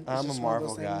fan. It's I'm a just one of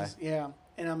those Marvel guy. things. Yeah,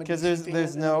 and I'm a Because DC fan,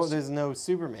 there's and no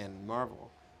Superman in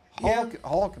Marvel. Yeah.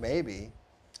 Hulk maybe.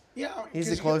 yeah. He's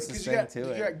the 'cause closest you thing got, to you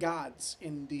it. got gods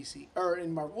in DC or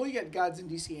in Marvel. Well, you got gods in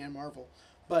DC and Marvel,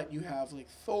 but you have like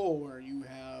Thor. You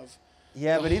have,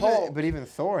 Yeah, The but Hulk. even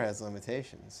Thor has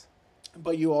limitations.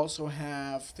 but you also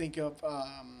have. Think of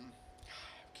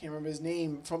can't remember his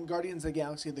name from Guardians of the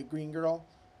Galaxy. The Green Girl,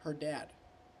 her dad,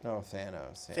 Oh,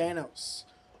 Thanos. Yeah. Thanos.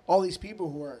 All these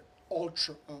people who are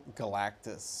ultra.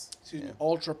 Galactus. Excuse me, Yeah.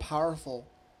 ultra powerful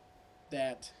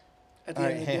that at the All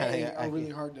end of the right, day yeah, I are really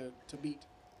can- hard to beat.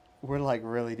 We're like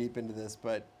really deep into this,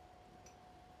 but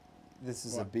this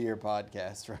is a What? beer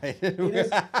podcast, right? It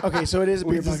is, okay, so it is a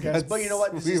We beer just podcast, got but you know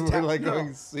what? This we is were, tap, like, no, going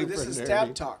but super this is nerdy.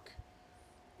 Tap Talk.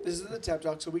 This is the Tap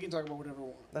Talk, so we can talk about whatever we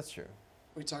want. That's true.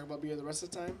 We talk about beer the rest of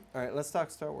the time. All right, let's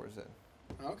talk Star Wars then.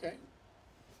 Okay.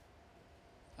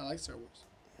 I like Star Wars.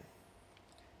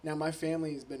 Now my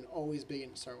family has been always big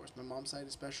into Star Wars. My mom's side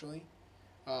especially,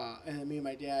 and then me and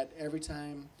my dad every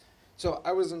time. So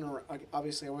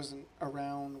obviously I wasn't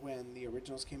around when the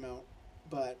originals came out,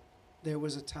 but there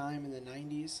was a time in the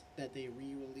 '90s that they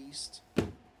re-released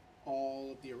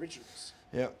all of the originals,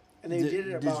 Yep. and they did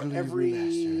it about Digitally every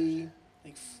remastered.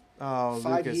 like Oh,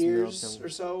 5 Lucas years milked him. or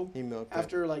so. He milked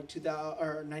After like 2000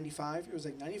 or 95, it was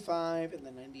like 95 and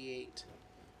then 98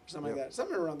 or something Yep. like that,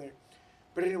 something around there.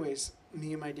 But anyways,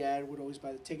 me and my dad would always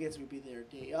buy the tickets. We'd be there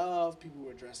day of. People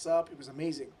would dress up. It was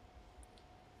amazing.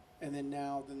 And then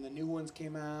then the new ones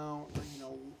came out.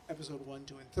 Episode 1,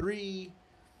 2, and 3.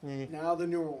 it. Now the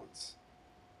newer ones.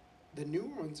 The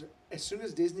newer ones, as soon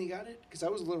as Disney got it, because I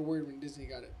was a little worried when Disney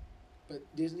got it, but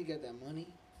Disney got that money,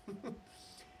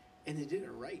 and they did it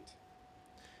right.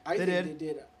 I They think did. they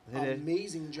did They an did.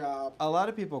 amazing job. A lot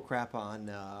of people crap on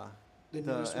The the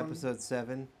newest one. episode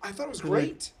 7. I thought it was They're like,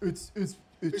 great. It's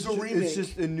It's a ju- remake. It's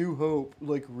just a New Hope,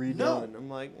 like redone. No. I'm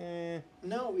like, eh.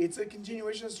 No, it's a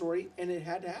continuation of the story, and it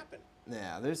had to happen.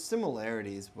 Yeah, there's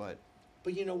similarities, but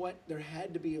But you know what? There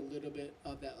had to be a little bit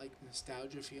of that like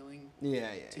nostalgia feeling yeah.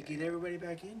 to get everybody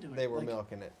back into it. They were Like,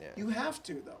 milking it. Yeah. You have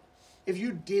to though. If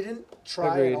you didn't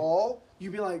try Agreed. at all,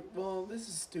 you'd be like, "Well, this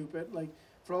is stupid." Like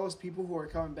for all those people who are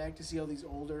coming back to see all these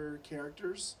older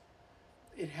characters,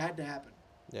 it had to happen.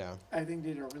 Yeah. I think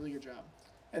they did a really good job.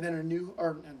 And then not New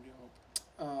Hope,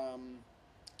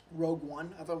 Rogue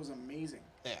One, I thought was amazing.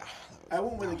 Yeah. I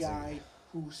went with a guy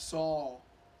who saw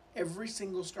every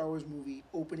single Star Wars movie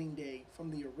opening day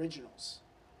from the originals.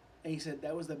 And he said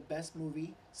that was the best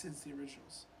movie since the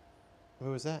originals.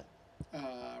 Who was that?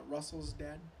 Russell's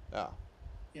dad. Oh.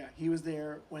 Yeah, he was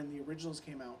there when the originals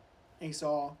came out. And he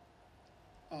saw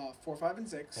 4, 5, and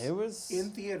 6 It was in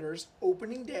theaters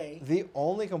opening day. the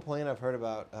only complaint I've heard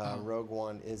about Oh. Rogue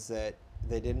One is that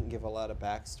they didn't give a lot of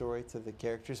backstory to the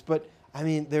characters, but I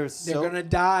mean, They're gonna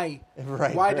die.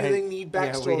 right. Why right. do they need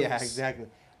backstories? Yeah, exactly.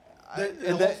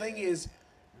 The whole thing is,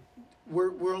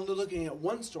 we're only looking at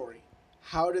one story.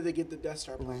 How did they get the Death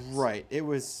Star plans? Right. It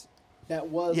was. That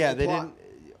was Yeah, the they plot.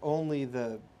 didn't. Only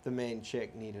the main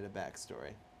chick needed a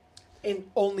backstory. And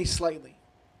only slightly.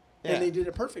 Yeah. And they did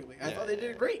it perfectly. I Yeah, thought they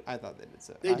did it great. I thought they did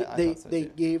so. They I did, thought so they too.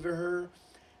 gave her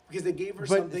because they gave her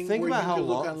But something think where about you how could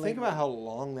look long. on Think later. about how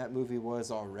long that movie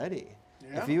was already.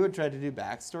 Yeah. If you would try to do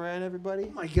backstory on everybody,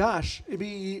 Oh my gosh, it'd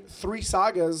be 3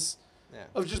 sagas yeah,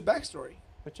 of just backstory.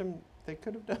 which they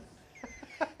could have done.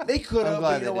 They could I'm have,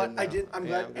 glad but you know they what? didn't, I though. did. I'm Yeah,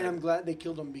 glad, I'm and I'm glad they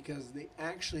killed them because they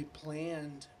actually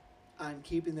planned on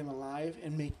keeping them alive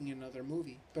and making another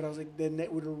movie. But I was like, then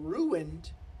that would have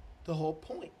ruined the whole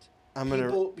point. I'm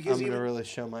People- because gonna even- really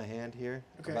show my hand here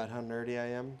Okay. about how nerdy I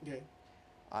am. Okay.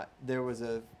 There was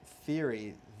a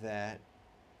theory that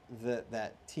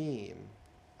that team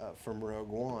from Rogue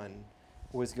One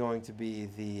was going to be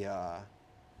the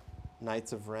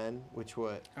Knights of Ren, which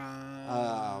would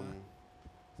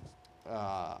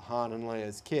Han and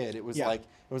Leia's kid. It was Yeah.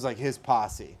 like his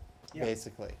posse, Yeah.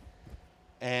 basically.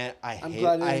 And I'm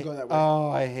glad it didn't go that way. Oh,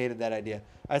 I hated that idea.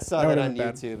 I saw That that would've on been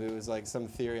bad. YouTube. It was like some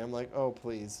theory. I'm like, oh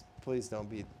please don't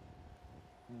be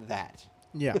that.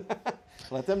 Yeah.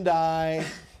 Let them die.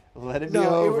 Let it be No,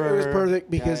 over. it was perfect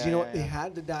because Yeah, you know yeah, what? They yeah.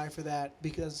 had to die for that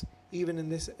because even in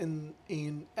this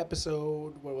in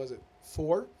episode what was it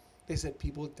 4, they said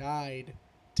people died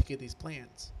to get these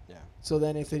plans. Yeah, So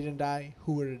then if they didn't die,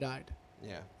 who would have died?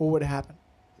 yeah, What would have happened?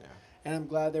 yeah. And I'm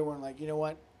glad they weren't like, you know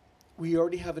what? We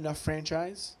already have enough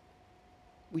franchise.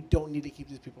 We don't need to keep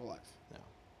these people alive. No.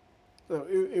 So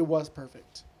it was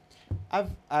perfect.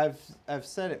 I've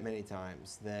said it many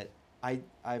times that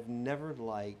I've never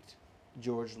liked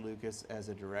George Lucas as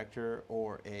a director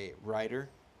or a writer.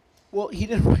 Well, he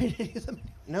didn't write any of them.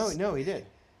 No, he did.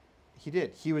 He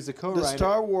did. He was a The co-writer.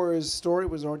 Star Wars story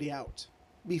was already out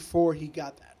before he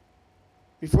got that.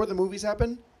 Before the movies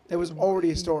happened, there was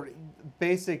already a story.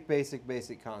 Basic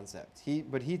concept. He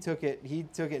took it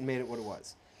and made it what it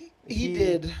was. He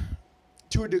did,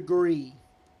 to a degree.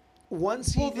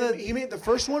 Once Well, he made the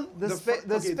first one. The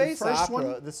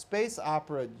space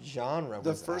opera genre. The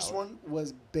was first out. one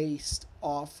was based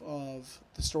off of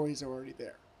the stories that were already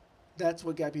there. That's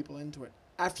what got people into it.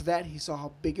 After that, he saw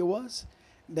how big it was.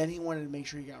 Then he wanted to make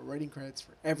sure he got writing credits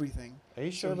for everything. Are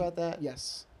you sure So about that?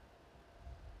 Yes.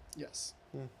 Yes.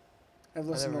 Hmm. I've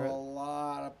listened to never a heard-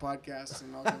 lot of podcasts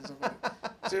and all kinds of stuff.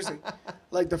 Seriously,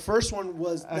 like the first one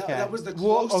was Okay. that was the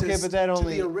Well, closest okay, but that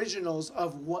only- to the originals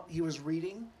of what he was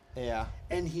reading. Yeah.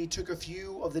 And he took a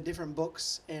few of the different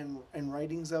books and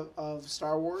writings of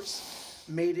Star Wars,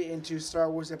 made it into Star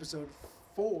Wars Episode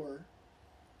 4,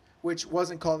 which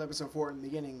wasn't called Episode 4 in the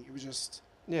beginning. It was just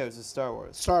Yeah, it was a Star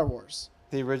Wars. Star Wars.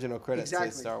 The original credits say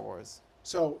Exactly. Star Wars.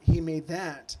 So he made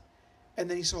that, and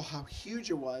then he saw how huge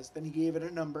it was. Then he gave it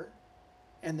a number,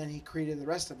 and then he created the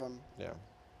rest of them. Yeah.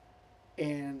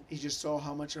 And he just saw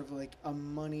how much of like a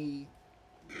money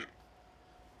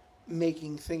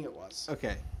making thing it was.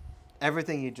 Okay.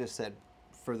 Everything you just said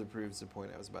further proves the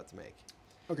point I was about to make.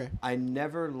 Okay. I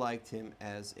never liked him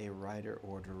as a writer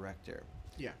or director.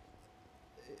 Yeah.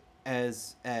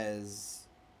 As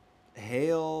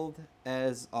hailed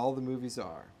as all the movies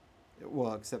are,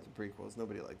 well, except the prequels.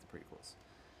 Nobody liked the prequels.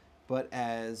 But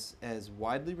as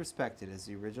widely respected as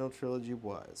the original trilogy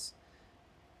was,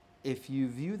 if you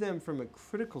view them from a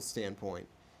critical standpoint,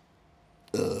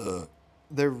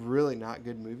 they're really not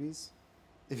good movies.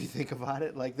 If you think about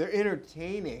it, like they're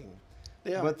entertaining,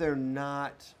 Yeah. but they're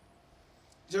not.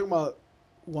 You're talking about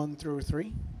 1 through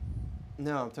 3?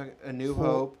 No, I'm talking A New Four-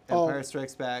 Hope, oh. Empire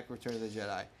Strikes Back, Return of the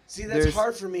Jedi. See, that's There's-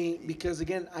 hard for me because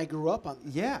again, I grew up on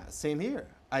them. Yeah, same here.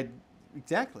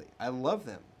 Exactly. I love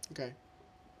them Okay.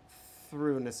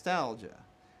 through nostalgia,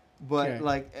 but Okay.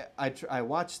 like I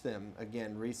watched them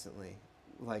again recently,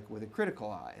 like with a critical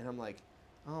eye, and I'm like,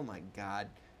 oh my god,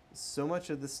 so much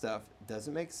of this stuff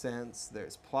doesn't make sense.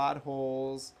 There's plot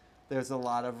holes. There's a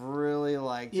lot of really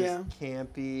like just Yeah.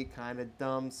 campy kind of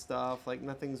dumb stuff. Like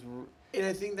nothing's. And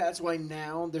I think that's why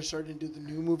now they're starting to do the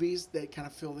new movies that kind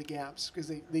of fill the gaps because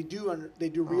they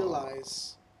do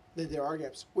realize that there are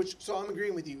gaps. So I'm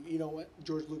agreeing with you. You know what?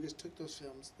 George Lucas took those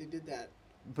films. They did that.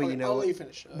 But Okay, you know, I'll what? let you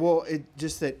finish. Well, it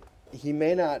just that he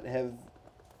may not have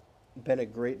been a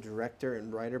great director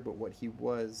and writer, but what he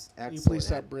was Can you excellent please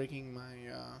stop at. breaking my?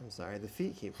 I'm sorry, the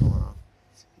feet keep falling off.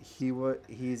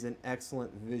 He's an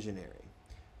excellent visionary.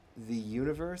 The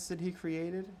universe that he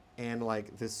created and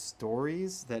like the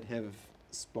stories that have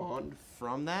spawned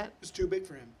from that, It's too big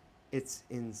for him. it's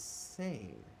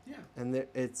insane. Yeah. And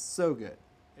it's so good.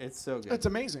 It's so good. It's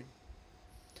amazing.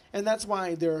 And that's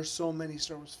why there are so many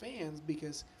Star Wars fans,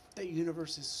 because that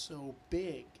universe is so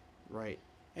big. Right.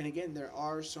 And again, there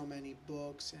are so many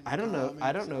books and I don't know and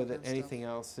all that stuff. anything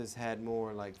else has had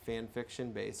more like fan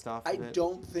fiction based off I of it.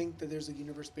 don't think that there's a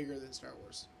universe bigger than Star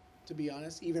Wars, to be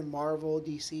honest. Even Marvel,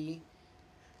 DC.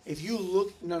 If you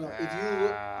look, if you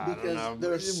look, because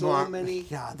there's so many.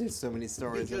 God, there's so many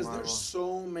stories. Because in Marvel. there's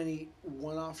so many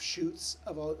one-off shoots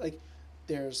of all, like,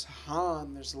 there's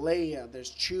Han, there's Leia,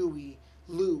 there's Chewie,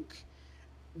 Luke.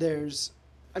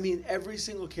 Every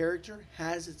single character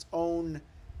has its own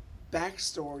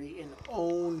backstory and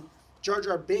own Jar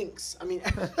Jar Binks.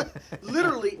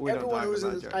 Literally We don't everyone talk who's in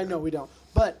about this, Jar I know Jar. we don't,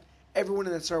 but everyone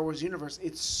in that Star Wars universe,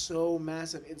 it's so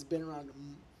massive. It's been around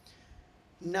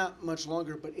not much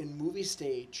longer, but in movie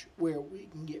stage, where we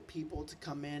can get people to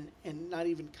come in, and not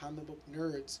even comic book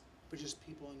nerds, but just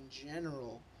people in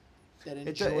general that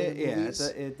enjoy the movies.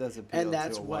 It does appeal And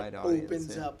that's to a what wide audience.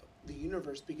 opens yeah. up the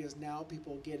universe, because now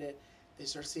people get it. They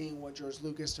start seeing what George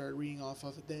Lucas started reading off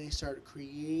of, then they start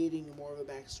creating more of a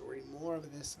backstory, more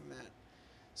of this and that.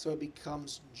 So it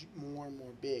becomes more and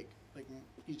more big. Like,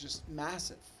 you just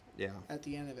massive Yeah. at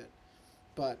the end of it.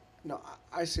 But no,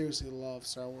 I seriously love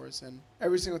Star Wars, and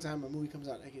every single time a movie comes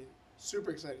out, I get super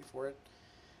excited for it.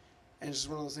 And it's just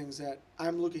one of those things that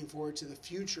I'm looking forward to the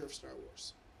future of Star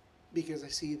Wars, because I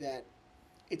see that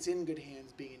it's in good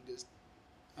hands being in Disney.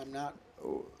 I'm not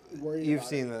worried You've about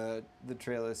seen it. the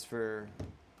trailers for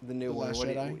the new The one. Last What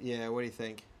Jedi? what do you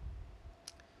think?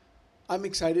 I'm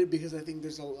excited because I think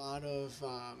there's a lot of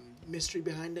mystery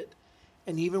behind it,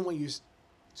 and even what you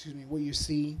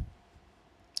see,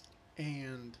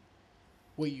 and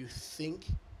what you think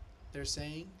they're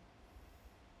saying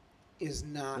is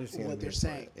not There's gonna what be they're a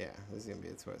saying. twist. Yeah, there's gonna be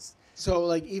a twist. So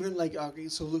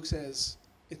so Luke says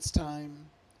it's time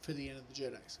for the end of the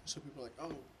Jedi. So people are like,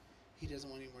 oh, he doesn't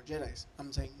want any more Jedis.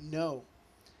 I'm saying no.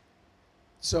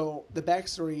 So the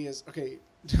backstory is, okay,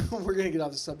 we're gonna get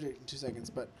off the subject in 2 seconds,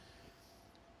 but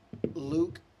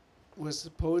Luke was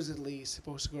supposedly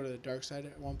supposed to go to the dark side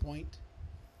at one point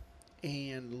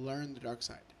and learn the dark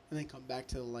side, and then come back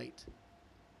to the light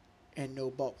and know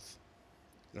both.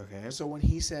 Okay. So when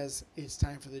he says it's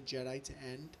time for the Jedi to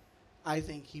end, I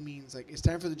think he means like it's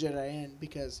time for the Jedi to end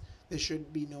because there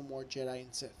should be no more Jedi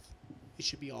and Sith. It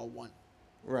should be all one.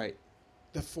 Right.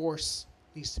 The Force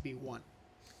needs to be one.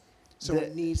 So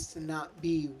it needs to not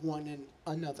be one and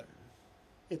another.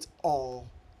 It's all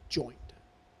joined.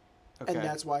 Okay. And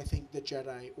that's why I think the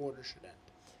Jedi Order should end.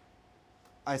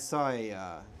 I saw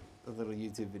a little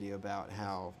YouTube video about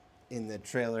how in the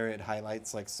trailer it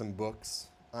highlights like some books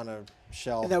on a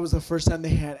shelf. And that was the first time they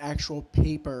had actual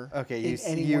paper. Okay, in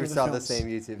any you one of the saw the films. same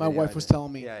YouTube video. My wife was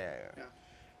telling me.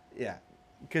 Yeah.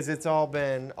 Because it's all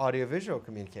been audiovisual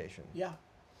communication. Yeah.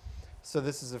 So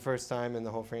this is the first time in the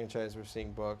whole franchise we're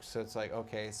seeing books. So it's like,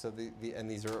 okay, so and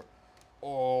these are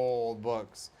old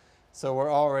books. So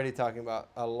we're already talking about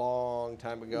a long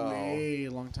time ago. Way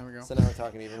long time ago. So now we're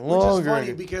talking even longer. Which is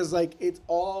funny because like it's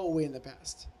all way in the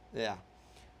past. Yeah.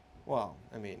 Well,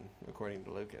 I mean, according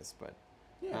to Lucas, but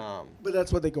Yeah. But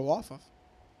that's what they go off of.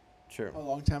 True. A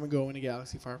long time ago in a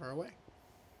galaxy far, far away.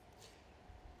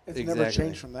 It's never Exactly.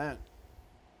 changed from that.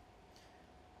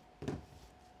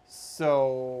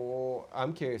 So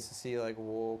I'm curious to see, like,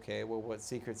 what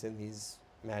secrets in these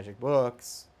magic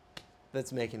books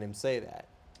that's making him say that?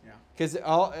 Yeah. Because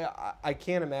I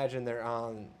can't imagine they're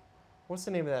on. What's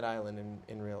the name of that island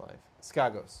in real life?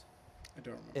 Skagos. I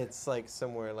don't remember. It's like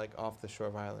somewhere like off the shore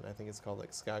of Ireland. I think it's called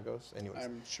like Skagos. Anyways,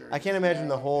 I'm sure. I can't imagine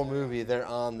the whole movie they're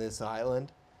on this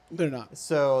island. They're not.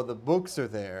 So the books are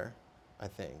there, I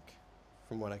think,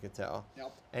 from what I could tell.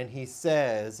 Yep. And he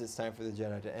says it's time for the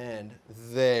Jedi to end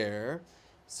there.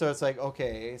 So it's like,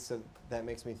 okay, so that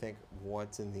makes me think,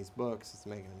 what's in these books? It's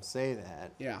making him say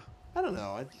that. Yeah. I don't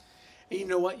know. And you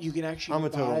know what? You can actually I'm a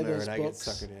total buy those nerd. I get books.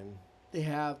 suckered in. They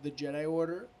have the Jedi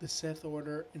Order, the Sith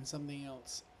Order, and something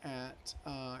else at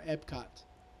Epcot.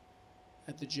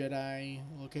 At the Jedi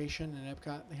location in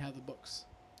Epcot, they have the books.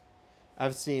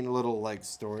 I've seen little like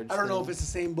storage. I don't know if things. it's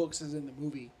the same books as in the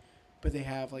movie, but they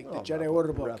have like the Oh, Jedi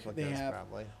Order book. replicas They have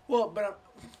probably. well, but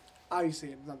obviously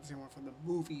it's not the same one from the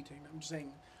movie thing. I'm just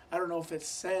saying I don't know if it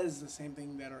says the same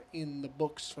thing that are in the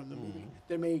books from the movie.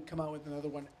 They may come out with another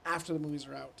one after the movies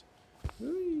are out.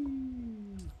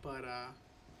 But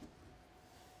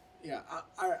yeah,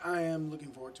 I am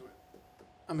looking forward to it.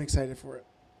 I'm excited for it.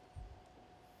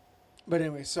 But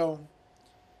anyway, so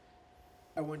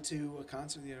I went to a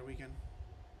concert the other weekend.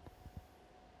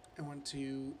 I went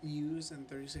to Muse and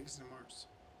 36 to Mars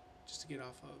just to get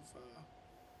off of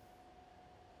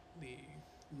the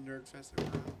nerd fest that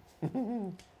we're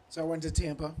on. So I went to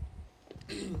Tampa.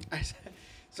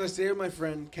 So I stayed with my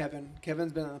friend Kevin.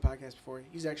 Kevin's been on the podcast before.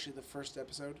 He's actually the first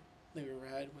episode that we ever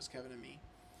had was Kevin and me.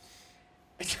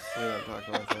 We don't talk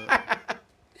about that.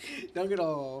 Don't get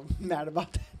all mad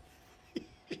about that.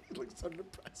 You look so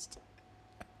depressed.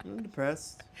 I'm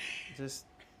depressed. Just,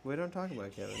 we don't talk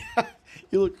about Kevin.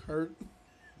 You look hurt.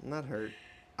 I'm not hurt.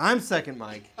 I'm second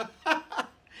Mike.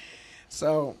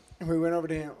 So we went over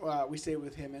to him. We stayed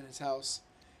with him in his house.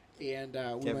 And we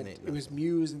Kevin went. ain't It was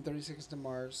Muse and 30 Seconds to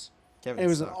Mars. Kevin And it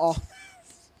was sucks.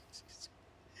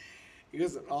 It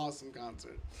was an awesome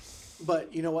concert.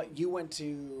 But you know what? You went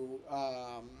to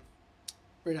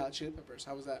Red Hot Chili Peppers.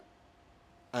 How was that?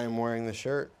 I'm wearing the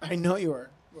shirt. I know you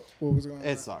were. What was going on?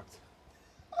 It sucked.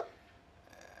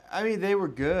 I mean, they were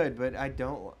good, but I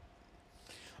don't.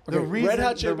 Okay, Red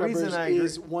Hot Chili the reason Peppers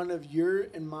is one of your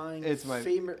and mine It's my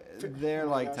favorite. They're oh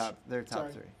my like gosh. top. They're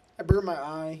top Sorry. 3. I burned my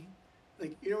eye.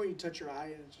 Like, you know when you touch your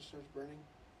eye and it just starts burning?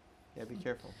 Yeah, be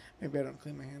careful. Maybe I don't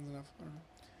clean my hands enough.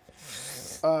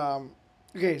 I don't know.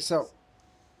 Okay, so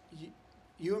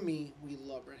you and me, we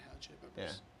love Red Hot Chili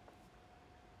Peppers. Yeah.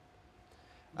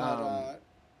 But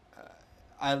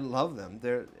I love them.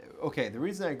 They're okay. The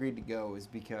reason I agreed to go is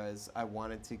because I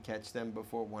wanted to catch them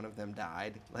before one of them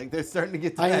died. Like they're starting to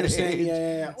get to I that understand. age.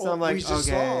 Yeah. So I'm like, we just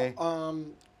okay. saw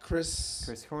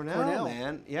Chris Cornell,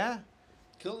 man. Yeah.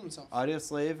 killed himself. Audio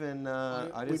Slave and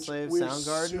Audio which Slave we're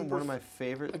Soundgarden, super one of my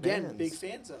favorite Again, bands. big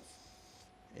fans of.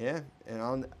 Yeah,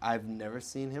 and I've never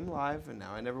seen him live, and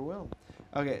now I never will.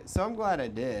 Okay, so I'm glad I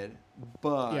did,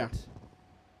 but Yeah.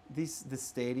 the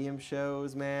stadium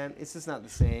shows, man, it's just not the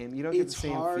same. You don't get the It's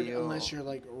same hard feel unless you're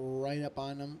like right up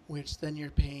on them, which then you're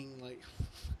paying like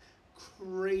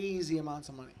crazy amounts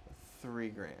of money.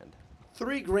 $3,000.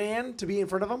 $3,000 to be in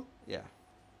front of them? Yeah,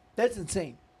 That's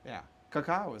insane. yeah.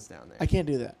 Kaká was down there. I can't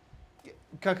do that.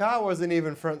 Kaká wasn't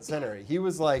even front center. He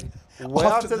was like way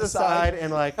Off off to to the the side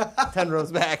and like 10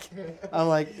 rows back. I'm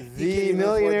like He can't the even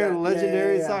millionaire, afford that.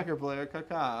 legendary Yeah. soccer player,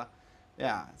 Kaká.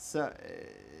 Yeah. So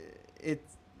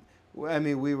it's. I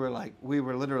mean, we were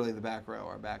literally the back row.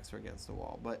 Our backs were against the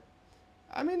wall. But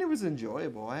I mean, it was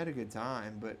enjoyable. I had a good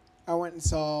time. But I went and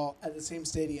saw at the same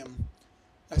stadium.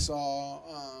 I saw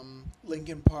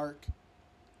Lincoln Park,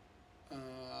 I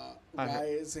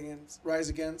heard- Rise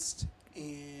Against,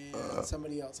 and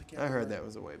somebody else. I can't. I heard remember. that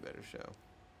was a way better show.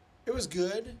 It was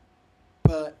good,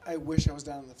 but I wish I was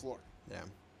down on the floor. Yeah.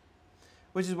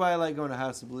 Which is why I like going to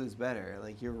House of Blues better.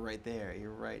 Like you're right there.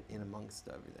 You're right in amongst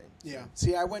everything. Yeah.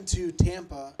 See, I went to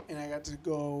Tampa and I got to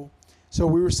go. So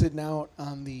we were sitting out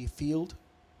on the field,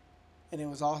 and it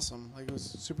was awesome. Like it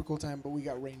was a super cool time, but we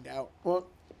got rained out. Well,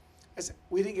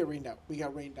 we didn't get rained out. We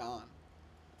got rained on.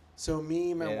 So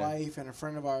me, my wife, and a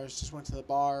friend of ours just went to the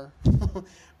bar.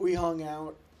 We hung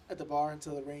out at the bar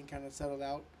until the rain kind of settled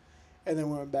out, and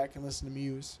then we went back and listened to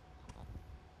Muse.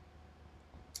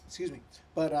 Excuse me.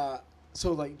 But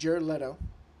so like Jared Leto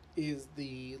is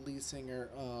the lead singer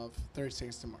of 30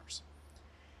 Seconds to Mars.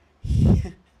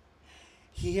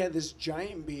 He had this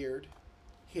giant beard.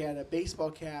 He had a baseball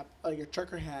cap, like a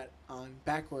trucker hat on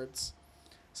backwards,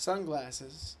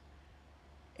 sunglasses.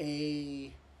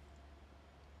 He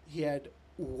had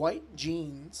white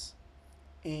jeans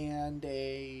and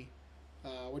a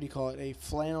a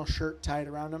flannel shirt tied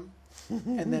around him,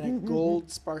 and then a gold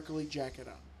sparkly jacket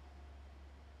on.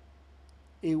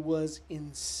 It was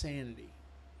insanity,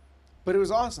 but it was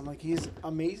awesome. Like he's an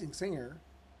amazing singer.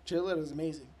 Jared Leto is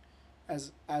amazing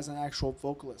as an actual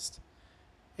vocalist,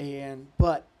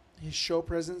 but his show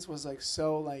presence was like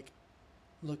so like,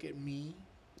 look at me.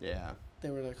 Yeah. They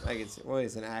were like, I could see, well,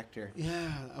 he's an actor.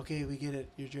 yeah, okay, we get it.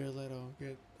 You're Jared Leto.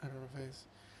 Good. I don't know face.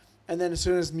 And then as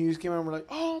soon as Muse came on, we're like,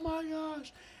 oh my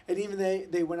gosh. And even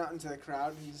they went out into the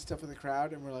crowd and did stuff with the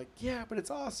crowd, and we're like, yeah, but it's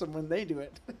awesome when they do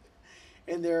it.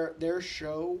 And their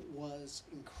show was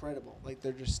incredible. Like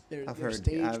their stage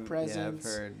presence, Yeah, I've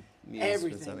heard Muse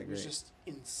everything was was just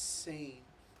insane.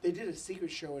 They did a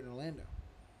secret show in Orlando,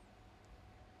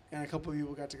 and a couple of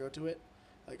people got to go to it.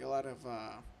 Like a lot of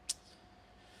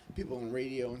people on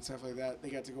radio and stuff like that. They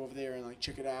got to go over there and like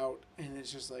check it out, and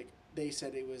it's just like they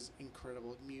said it was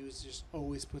incredible. Muse just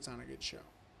always puts on a good show.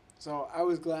 So I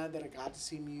was glad that I got to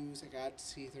see Muse. I got to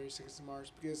see 30 Seconds to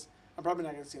Mars because I'm probably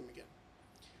not going to see them again.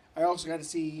 I also got to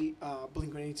see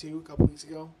Blink-182 a couple weeks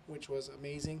ago, which was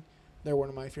amazing. They're one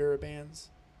of my favorite bands.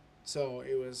 So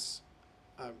it was,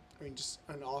 just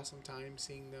an awesome time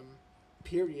seeing them,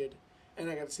 period. And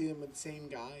I got to see them with the same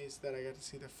guys that I got to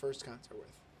see the first concert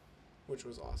with, which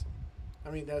was awesome.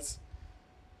 I mean, that's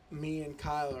me and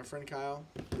Kyle, our friend Kyle.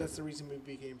 That's the reason we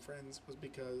became friends, was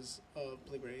because of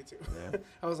Blink-182. Yeah.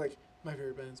 I was like, my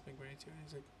favorite band is Blink-182. And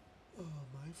he's like, oh,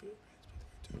 my favorite band is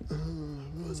Blink-182.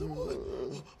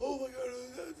 Oh my god.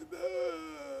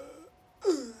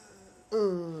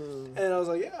 And I was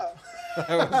like, yeah.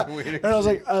 That was weird. And I was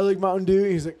like, I like Mountain Dew.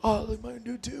 He's like, oh, I like Mountain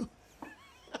Dew too.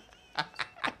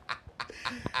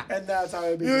 And that's how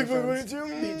I became friends.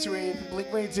 Between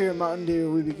Blink-182 and Mountain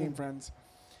Dew, we became friends.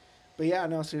 But yeah,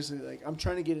 no, seriously, like I'm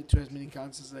trying to get it to as many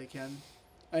concerts as I can.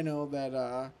 I know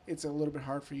that it's a little bit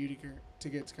hard for you to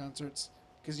get to concerts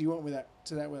because you went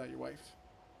to that without your wife.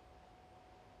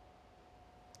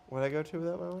 What did I go to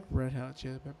without my wife? Red Hot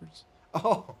Chili Peppers.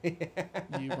 Oh, yeah.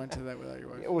 You went to that without your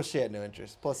wife. Yeah, well, she had no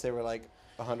interest. Plus, they were like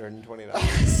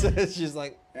 $120. She's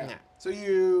like, Yeah. nah. So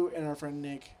you and our friend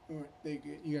Nick,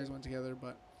 you guys went together,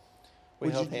 but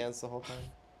We held hands the whole time.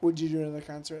 would you do another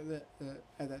concert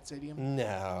at that stadium?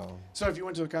 No. So if you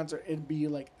went to a concert, it'd be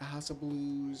like a House of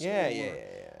Blues. Yeah.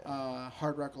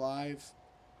 Hard Rock Live,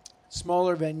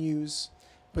 smaller venues.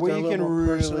 But Where you can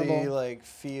really personable. like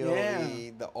feel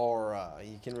the aura.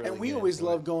 You can really. And we always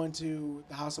love going to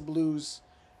the House of Blues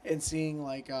and seeing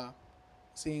like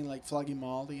Floggy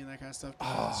Molly and that kind of stuff.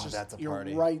 Oh, that's a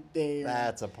party. You're right there.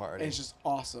 That's a party. And it's just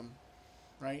awesome,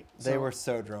 right? They were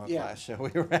so drunk last show we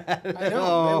were at. I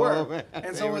know they were, Man,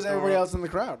 and so was everybody else in the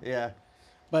crowd. Yeah.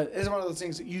 But it's one of those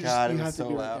things that you have to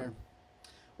be right there.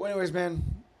 Well, anyways, man,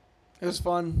 it was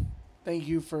fun. Thank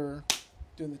you for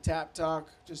doing the tap talk.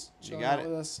 Just chilling out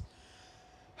with us.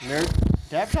 Nerd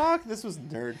tap talk? This was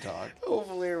nerd talk.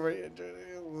 Hopefully everybody enjoyed it.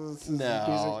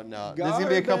 No. There's gonna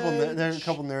be a couple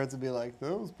nerds will be like,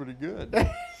 that was pretty good.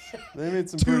 They made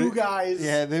some two guys.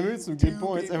 Yeah, they made some good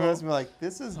points. Everyone else will be like,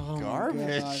 this is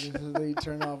garbage. They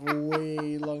turned off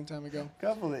way long time ago.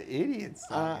 Couple of idiots.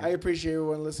 I appreciate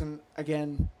everyone listening.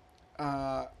 Again,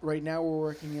 right now we're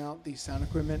working out the sound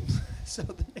equipment. So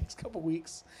the next couple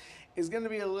weeks is going to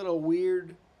be a little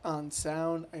weird on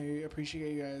sound. I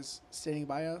appreciate you guys standing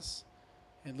by us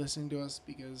and listening to us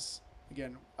because,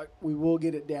 again, we will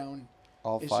get it down.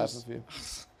 All five of you.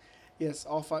 Yes,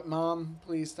 all five. Mom,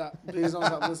 please stop. Please don't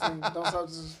stop listening. Don't stop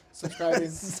subscribing.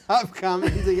 Stop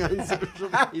commenting on social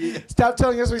media. Stop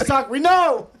telling us we suck. We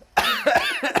know!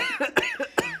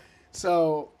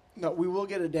 So, no, we will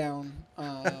get it down.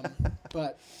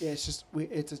 But, yeah, it's just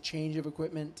it's a change of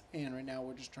equipment, and right now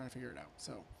we're just trying to figure it out.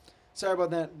 So, sorry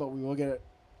about that, but we will get it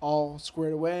all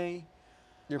squared away.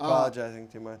 You're apologizing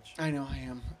too much. I know I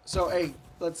am. So, hey,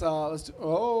 let's do...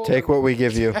 Oh. Take what we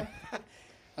give you.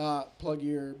 Plug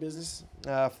your business.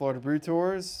 Florida Brew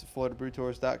Tours,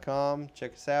 floridabrewtours.com.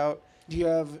 Check us out. Do you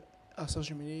have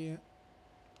social media yet?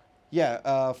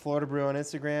 Yeah, Florida Brew on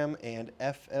Instagram and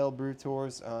FL Brew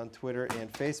Tours on Twitter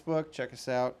and Facebook. Check us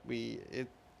out.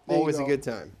 It's always a good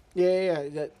time.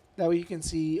 Yeah. That way you can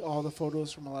see all the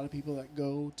photos from a lot of people that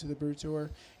go to the brew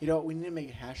tour. You know, we need to make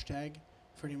a hashtag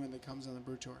for anyone that comes on the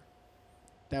brew tour.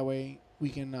 That way we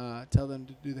can tell them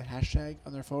to do the hashtag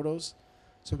on their photos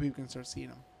so people can start seeing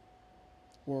them.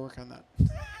 We'll work on that.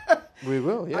 We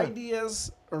will, yeah.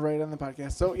 Ideas are right on the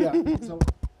podcast. So, yeah.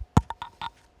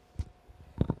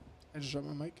 I just dropped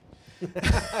my mic.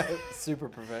 Super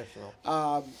professional.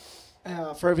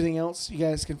 For everything else, you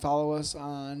guys can follow us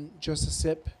on Just a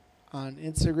Sip on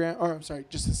Instagram,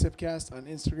 Just a Sipcast on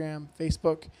Instagram,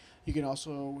 Facebook. You can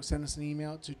also send us an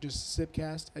email to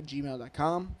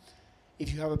justasipcast@gmail.com.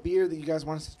 If you have a beer that you guys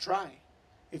want us to try,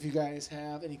 if you guys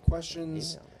have any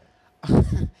questions,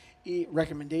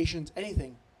 recommendations,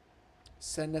 anything,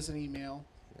 send us an email.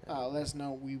 Let us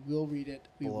know. We will read it.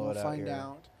 We will find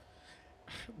out.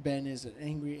 Ben is an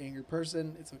angry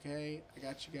person. It's okay. I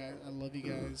got you guys. I love you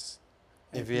guys.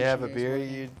 If you have a beer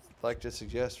you'd like to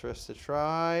suggest for us to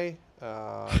try,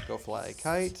 go fly a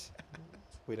kite.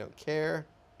 We don't care.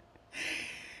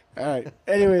 All right.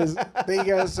 Anyways, thank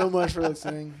you guys so much for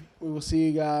listening. We will see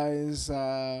you guys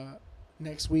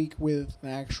next week with an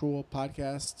actual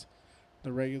podcast.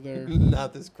 The regular.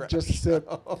 Not this crap. Just a Sip.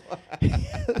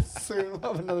 Soon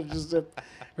we'll have another Just a Sip.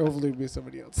 Hopefully it'll be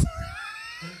somebody else.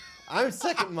 I'm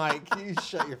second Mike. You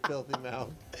shut your filthy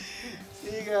mouth.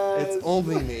 See you guys. It's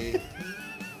only me.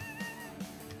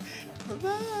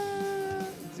 Bye.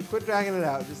 So quit dragging it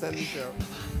out. Just end the show.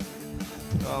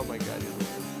 Oh my God.